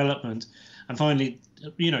their development. And finally,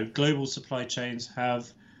 global supply chains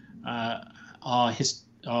have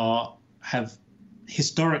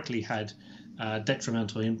historically had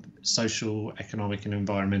detrimental social, economic, and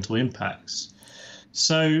environmental impacts.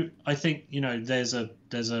 So I think there's a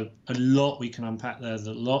lot we can unpack there. There's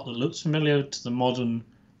a lot that looks familiar to the modern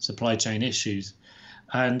supply chain issues.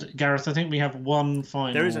 And Gareth, I think we have one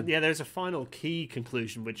final. There's a final key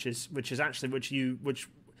conclusion, which is actually which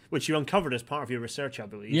you uncovered as part of your research, I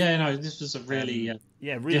believe. Yeah, no, this was a really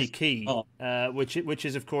really key. Which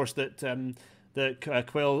is of course that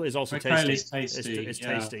quail is also tasty. Quail is tasty. It's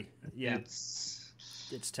tasty. Yeah,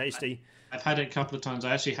 it's tasty. I've had it a couple of times.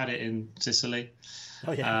 I actually had it in Sicily.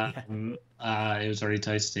 Oh yeah. It was very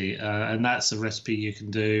tasty, and that's a recipe you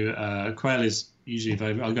can do. Quail is usually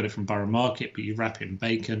available. I got it from Borough Market, but you wrap it in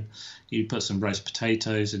bacon. You put some roast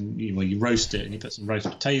potatoes, and you roast it, and you put some roast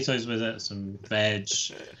potatoes with it, some veg,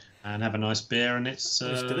 and have a nice beer, and it's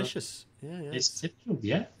delicious. It's typical.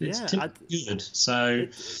 Yeah, it's good. So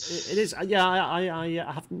it is.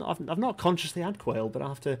 Yeah, I've not consciously had quail, but I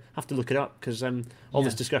have to look it up because all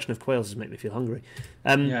this discussion of quails has made me feel hungry.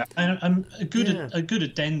 And a good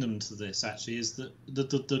addendum to this actually is that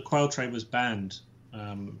the quail trade was banned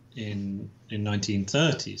in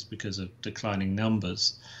 1930s because of declining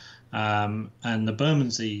numbers, and the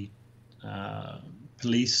Bermondsey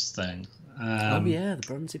police thing. The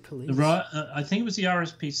Bermondsey Police. Right, I think it was the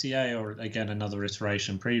RSPCA, or again another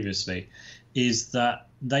iteration previously, is that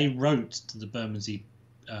they wrote to the Bermondsey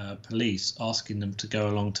police asking them to go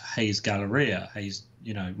along to Hayes Galleria, Hayes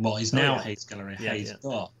Galleria, Hayes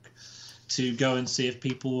Dock, to go and see if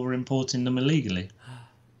people were importing them illegally.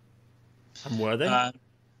 And were they?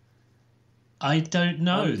 I don't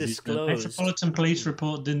know. The Metropolitan Police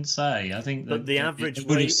report didn't say. I think but the average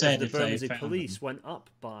rate of the Bermondsey Police went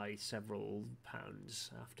up by several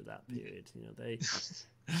pounds after that period.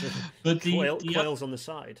 But quails on the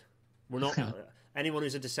side. We're not anyone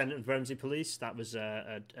who's a descendant of Bermondsey Police. That was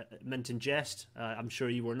meant in jest. I'm sure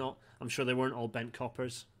you were not. I'm sure they weren't all bent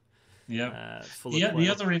coppers. Yeah. The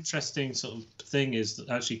other interesting sort of thing is that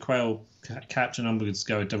actually quail capture numbers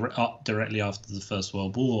go up directly after the First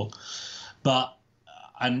World War. But,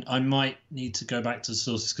 and I might need to go back to the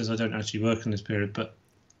sources because I don't actually work in this period, but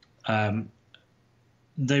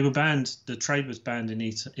they were banned, the trade was banned in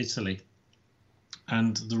Italy.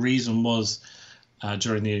 And the reason was,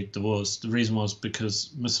 during the wars, the reason was because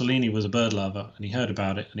Mussolini was a bird lover and he heard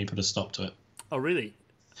about it and he put a stop to it. Oh, really?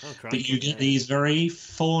 Oh, but you get these very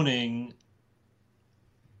fawning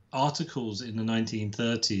articles in the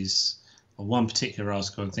 1930s. One particular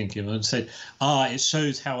article I'm thinking of, and said, it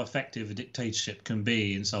shows how effective a dictatorship can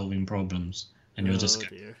be in solving problems. And you're just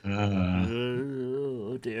dear.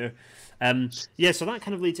 Oh dear. So that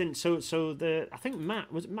kind of leads in. So I think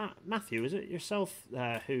Matthew, is it yourself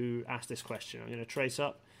who asked this question? I'm going to trace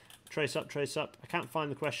up. I can't find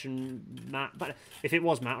the question, Matt, but if it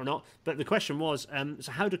was Matt or not. But the question was,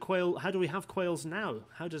 so how do we have quails now?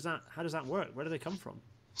 How does that work? Where do they come from?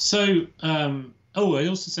 So Oh, I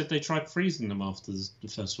also said they tried freezing them after the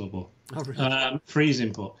First World War. Oh, really? Freeze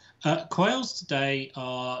import. Quails today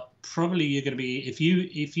are probably you're going to be if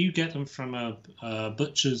you get them from a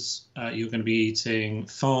butcher's, you're going to be eating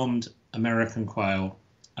farmed American quail.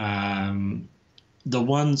 The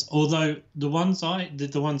ones, although the ones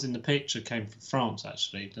in the picture came from France,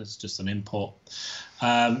 actually, that's just an import.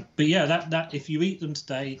 But yeah, that if you eat them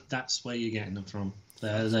today, that's where you're getting them from.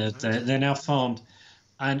 They're now farmed.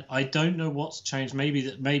 And I don't know what's changed. Maybe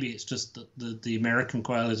it's just that the American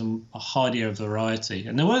quail is a hardier variety,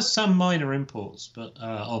 and there were some minor imports, but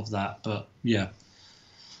of that. But yeah,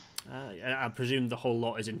 I presume the whole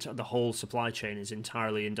lot the whole supply chain is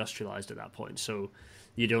entirely industrialized at that point. So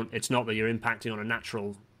you don't. It's not that you're impacting on a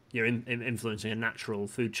natural. You're influencing a natural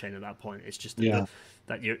food chain at that point. It's just that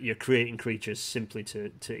you're creating creatures simply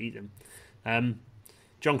to eat them.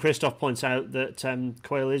 John Christoph points out that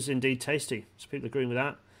quail is indeed tasty. So people agreeing with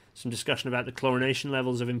that. Some discussion about the chlorination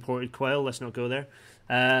levels of imported quail. Let's not go there.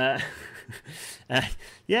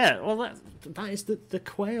 Yeah, well, that is the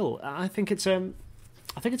quail. I think it's a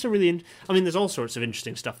really. I mean, there's all sorts of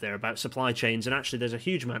interesting stuff there about supply chains, and actually, there's a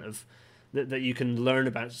huge amount of that you can learn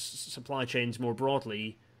about supply chains more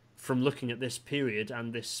broadly from looking at this period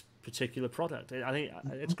and this particular product. I think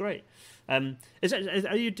it's great. Are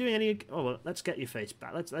you doing any? Oh, well, let's get your face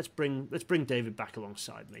back. Let's bring David back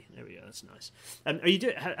alongside me. There we go. That's nice. Are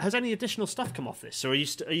you has any additional stuff come off this, or are you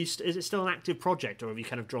is it still an active project, or have you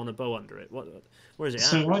kind of drawn a bow under it? Where is it?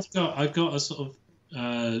 So I've got a sort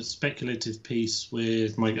of speculative piece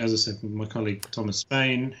with as I said, my colleague Thomas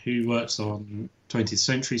Spain, who works on 20th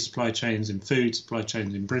century supply chains in food, supply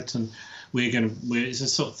chains in Britain. It's a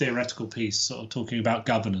sort of theoretical piece, sort of talking about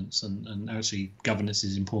governance, and actually governance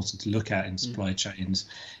is important to look at in supply chains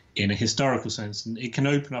in a historical sense, and it can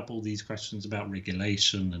open up all these questions about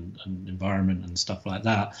regulation and environment and stuff like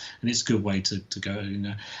that. And it's a good way to go.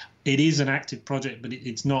 It is an active project, but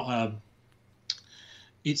it's not a.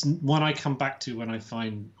 It's one I come back to when I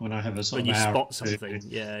have a sort when of you hour spot something.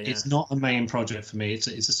 Yeah. It's not a main project for me. It's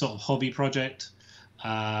a sort of hobby project.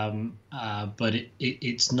 But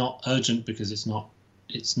it's not urgent because it's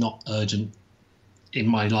not urgent in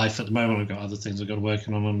my life at the moment. I've got other things I've got to work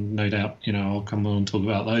on, and no doubt, I'll come on and talk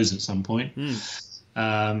about those at some point.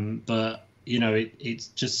 But it's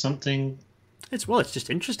just something. It's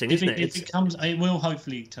just interesting, isn't it? It will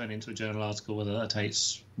hopefully turn into a journal article, whether that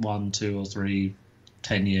takes 1, 2, or 3,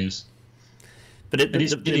 10 years. But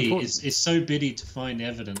it's so biddy to find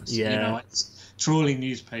evidence. Yeah. It's trawling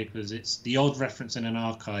newspapers. It's the odd reference in an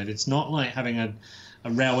archive. It's not like having a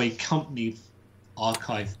railway company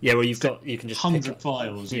archive. Yeah, where you can just 100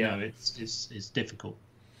 files. It's difficult.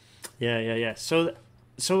 Yeah. So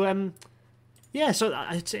I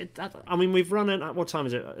mean, we've run it. What time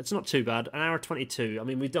is it? It's not too bad. 1:22. I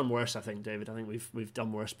mean, we've done worse. I think, David. I think we've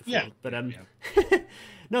done worse before. Yeah. But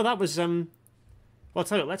no, that was Well, I'll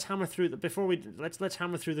tell you, let's hammer through let's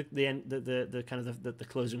hammer through the end, the kind of the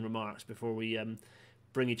closing remarks before we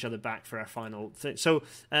bring each other back for our final thing. So,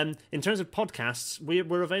 in terms of podcasts,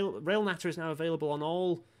 we're available. Rail Natter is now available on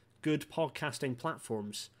all good podcasting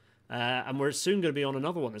platforms, and we're soon going to be on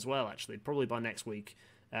another one as well. Actually, probably by next week.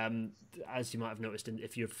 As you might have noticed,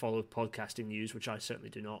 if you follow podcasting news, which I certainly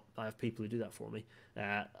do not, I have people who do that for me,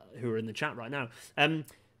 who are in the chat right now.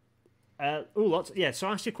 Lots. Yeah,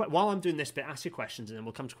 so while I'm doing this bit, ask your questions, and then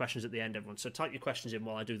we'll come to questions at the end, everyone. So type your questions in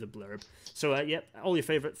while I do the blurb. So, all your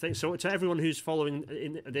favourite things. So to everyone who's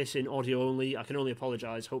following this in audio only, I can only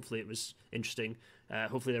apologise. Hopefully it was interesting.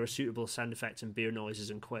 Hopefully there were suitable sound effects and beer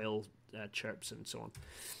noises and quail chirps and so on.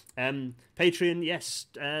 Patreon, yes.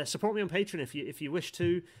 Support me on Patreon if you wish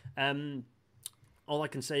to. All I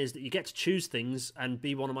can say is that you get to choose things and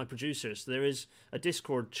be one of my producers. There is a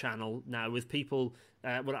Discord channel now with people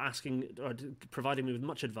providing me with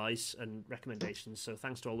much advice and recommendations. So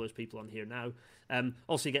thanks to all those people on here now.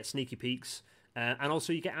 Also, you get sneaky peeks, and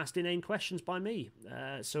also you get asked inane questions by me.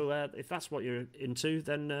 So if that's what you're into,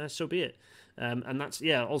 then so be it. And that's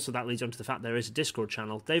also that leads on to the fact there is a Discord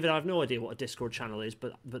channel. David, I have no idea what a Discord channel is,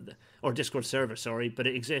 or Discord server, sorry, but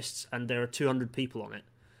it exists, and there are 200 people on it.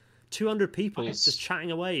 200 people just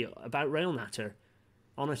chatting away about Rail Natter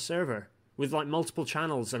on a server with like multiple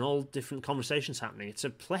channels and all different conversations happening. It's a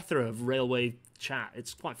plethora of railway chat.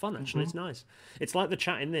 It's quite fun, actually. It's nice. It's like the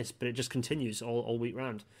chat in this, but it just continues all week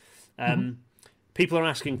round. People are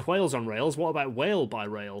asking quails on rails. What about whale by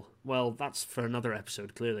rail? Well, that's for another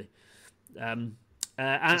episode, clearly. And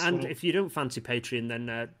if you don't fancy Patreon,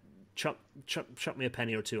 then chuck me a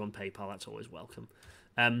penny or two on PayPal. That's always welcome.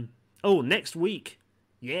 Next week.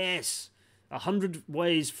 Yes, 100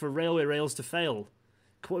 ways for railway rails to fail.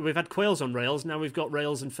 We've had quails on rails, now we've got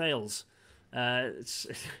rails and fails. It's,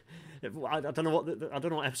 I don't know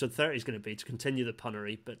what episode 30 is going to be to continue the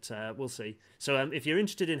punnery, but we'll see. So if you're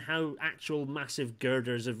interested in how actual massive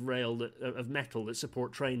girders of of metal that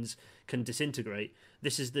support trains can disintegrate,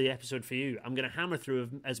 this is the episode for you. I'm going to hammer through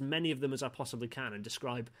as many of them as I possibly can and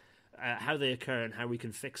describe how they occur and how we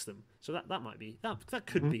can fix them. So that might be that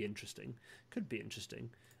could be interesting. Could be interesting.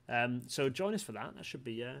 So join us for that. That should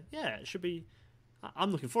be it should be.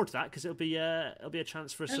 I'm looking forward to that because it'll be a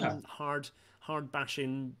chance for some hard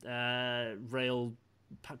bashing rail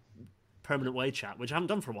permanent way chat, which I haven't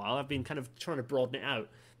done for a while. I've been kind of trying to broaden it out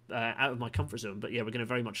of my comfort zone, but yeah, we're going to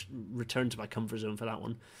very much return to my comfort zone for that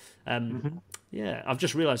one. Yeah, I've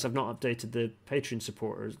just realised I've not updated the Patreon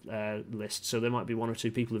supporters list, so there might be one or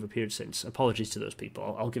two people who've appeared since. Apologies to those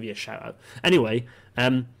people. I'll give you a shout out. Anyway,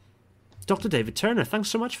 Dr. David Turner, thanks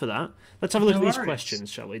so much for that. Let's have a look at these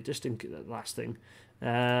questions, shall we? Just in the last thing.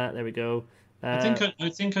 There we go. I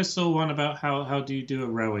think I saw one about how do you do a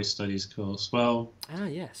railway studies course. Well,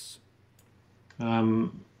 yes. I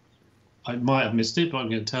might have missed it, but I'm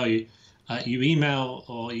going to tell you. You email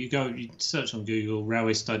or you search on Google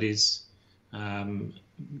railway studies,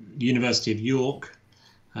 University of York.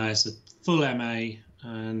 It's a full MA,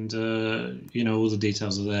 and all the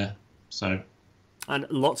details are there. So. And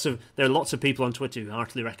there are lots of people on Twitter who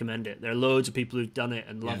heartily recommend it. There are loads of people who've done it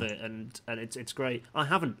and love it, and it's great. I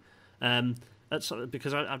haven't, that's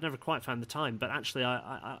because I've never quite found the time. But actually,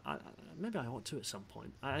 I maybe I ought to at some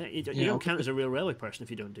point. You don't count as a real railway person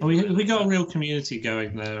if you don't do. We got a real community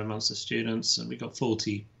going there amongst the students, and we got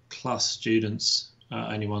 40+ students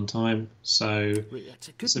at any one time. So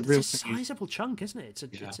it's a sizable chunk, isn't it?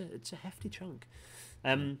 It's a hefty chunk.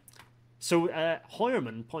 So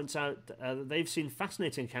Hoyerman points out that they've seen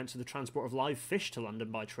fascinating accounts of the transport of live fish to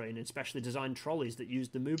London by train in specially designed trolleys that use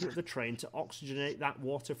the movement of the train to oxygenate that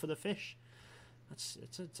water for the fish. That's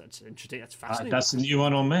interesting. That's fascinating. That's a new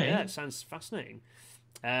one on me. Yeah, it sounds fascinating.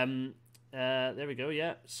 There we go.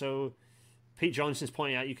 Yeah. So Pete Johnson's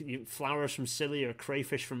pointing out you flowers from Scilly or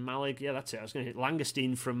crayfish from Malig. Yeah, that's it. I was going to hit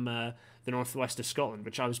langoustine from the northwest of Scotland,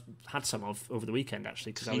 which I had some of over the weekend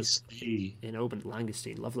actually because I was in Oban.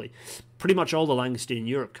 Langoustine, lovely. Pretty much all the langoustine in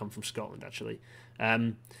Europe come from Scotland actually.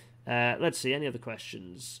 Let's see any other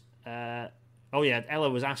questions. Ella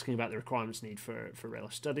was asking about the requirements need for rail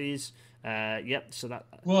studies. So that.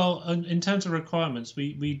 Well, in terms of requirements,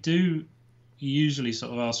 we do usually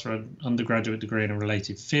sort of ask for an undergraduate degree in a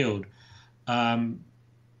related field.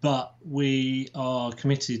 But we are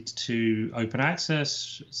committed to open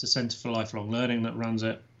access. It's the Centre for Lifelong Learning that runs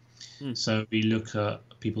it. So we look at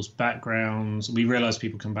people's backgrounds. We realise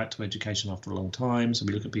people come back to education after a long time. So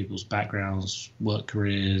we look at people's backgrounds, work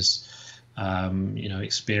careers,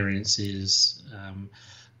 experiences.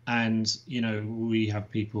 And we have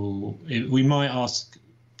people. We might ask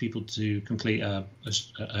people to complete an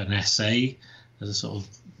essay as a sort of,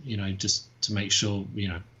 just to make sure,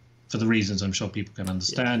 for the reasons I'm sure people can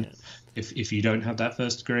understand. If you don't have that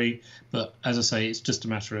first degree. But as I say, it's just a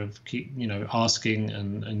matter of asking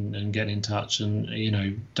and getting in touch, and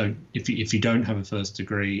if you don't have a first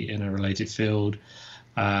degree in a related field,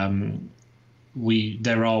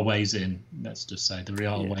 there are ways in. Let's just say there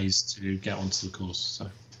are ways to get onto the course. So.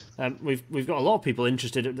 We've got a lot of people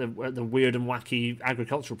interested at the weird and wacky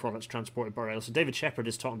agricultural products transported by rail. So David Shepherd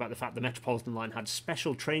is talking about the fact the Metropolitan line had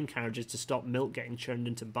special train carriages to stop milk getting churned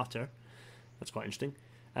into butter. That's quite interesting.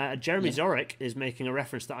 Jeremy Zorek is making a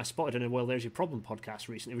reference that I spotted in a Well There's Your Problem podcast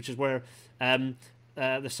recently, which is where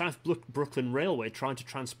the South Brooklyn Railway tried to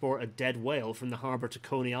transport a dead whale from the harbour to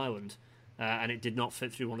Coney Island, and it did not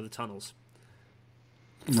fit through one of the tunnels.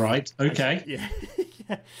 Right, okay.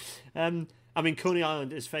 Yeah. I mean, Coney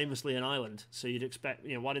Island is famously an island, so you'd expect,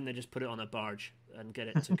 why didn't they just put it on a barge and get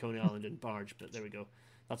it to Coney Island in barge? But there we go.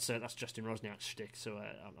 That's Justin Rosniak's shtick, so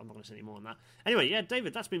I'm not going to say any more on that. Anyway,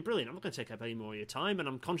 David, that's been brilliant. I'm not going to take up any more of your time, and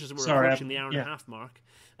I'm conscious that we're approaching the hour and a half mark.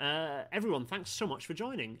 Everyone, thanks so much for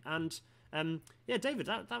joining, and David,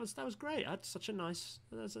 that was great. I had such a nice,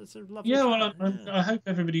 it's a lovely. Yeah, well, I hope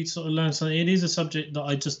everybody sort of learned something. It is a subject that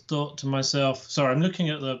I just thought to myself. Sorry, I'm looking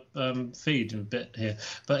at the feed a bit here,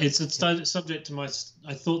 but it's a subject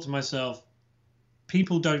I thought to myself,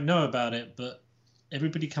 people don't know about it, but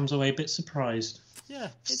everybody comes away a bit surprised. Yeah,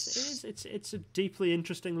 it is. It's a deeply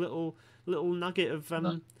interesting little nugget of.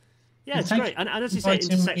 It's great, and as you say, it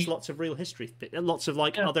intersects lots of real history, lots of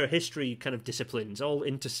other history kind of disciplines all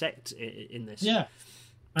intersect in this. Yeah,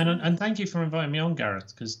 And thank you for inviting me on,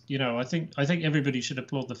 Gareth, because I think everybody should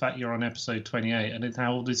applaud the fact you're on episode 28 and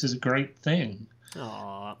how this is a great thing.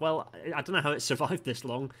 Oh, well, I don't know how it survived this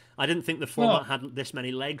long. I didn't think the format Well, had this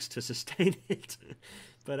many legs to sustain it,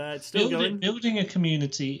 but it's still going. building a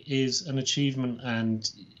community is an achievement, and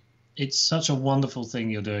it's such a wonderful thing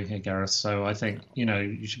you're doing here, Gareth. So I think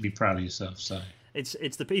you should be proud of yourself. So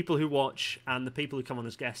It's the people who watch and the people who come on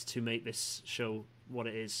as guests who make this show what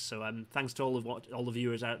it is. So thanks to all the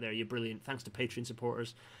viewers out there. You're brilliant. Thanks to Patreon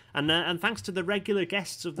supporters, and thanks to the regular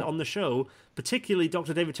guests on the show, particularly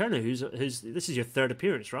Dr. David Turner, who's this is your third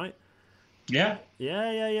appearance, right? yeah,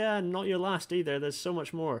 Yeah. Not your last either. There's so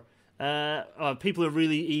much more. People are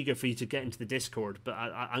really eager for you to get into the Discord, but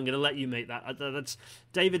I'm going to let you make that. That's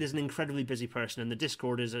David is an incredibly busy person, and the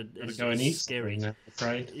Discord is go and eat scary. something, I'm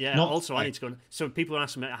afraid. Yeah. Not also, I need to go. So people are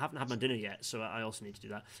asking me. I haven't had my dinner yet, so I also need to do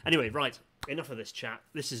that. Anyway, right. Enough of this chat.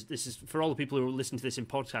 This is for all the people who are listening to this in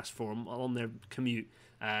podcast form on their commute.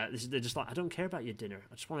 They're just like, I don't care about your dinner.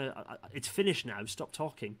 I just want to. It's finished now. Stop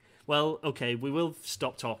talking. Well, okay, we will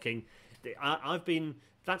stop talking.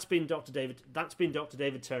 That's been Dr. David. That's been Dr.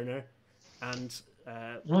 David Turner, and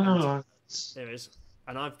there is.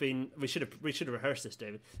 And I've been. We should have rehearsed this,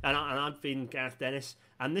 David. And I've been Gareth Dennis,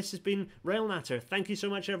 and this has been Rail Natter. Thank you so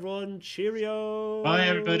much, everyone. Cheerio. Bye,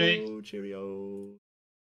 everybody. Cheerio.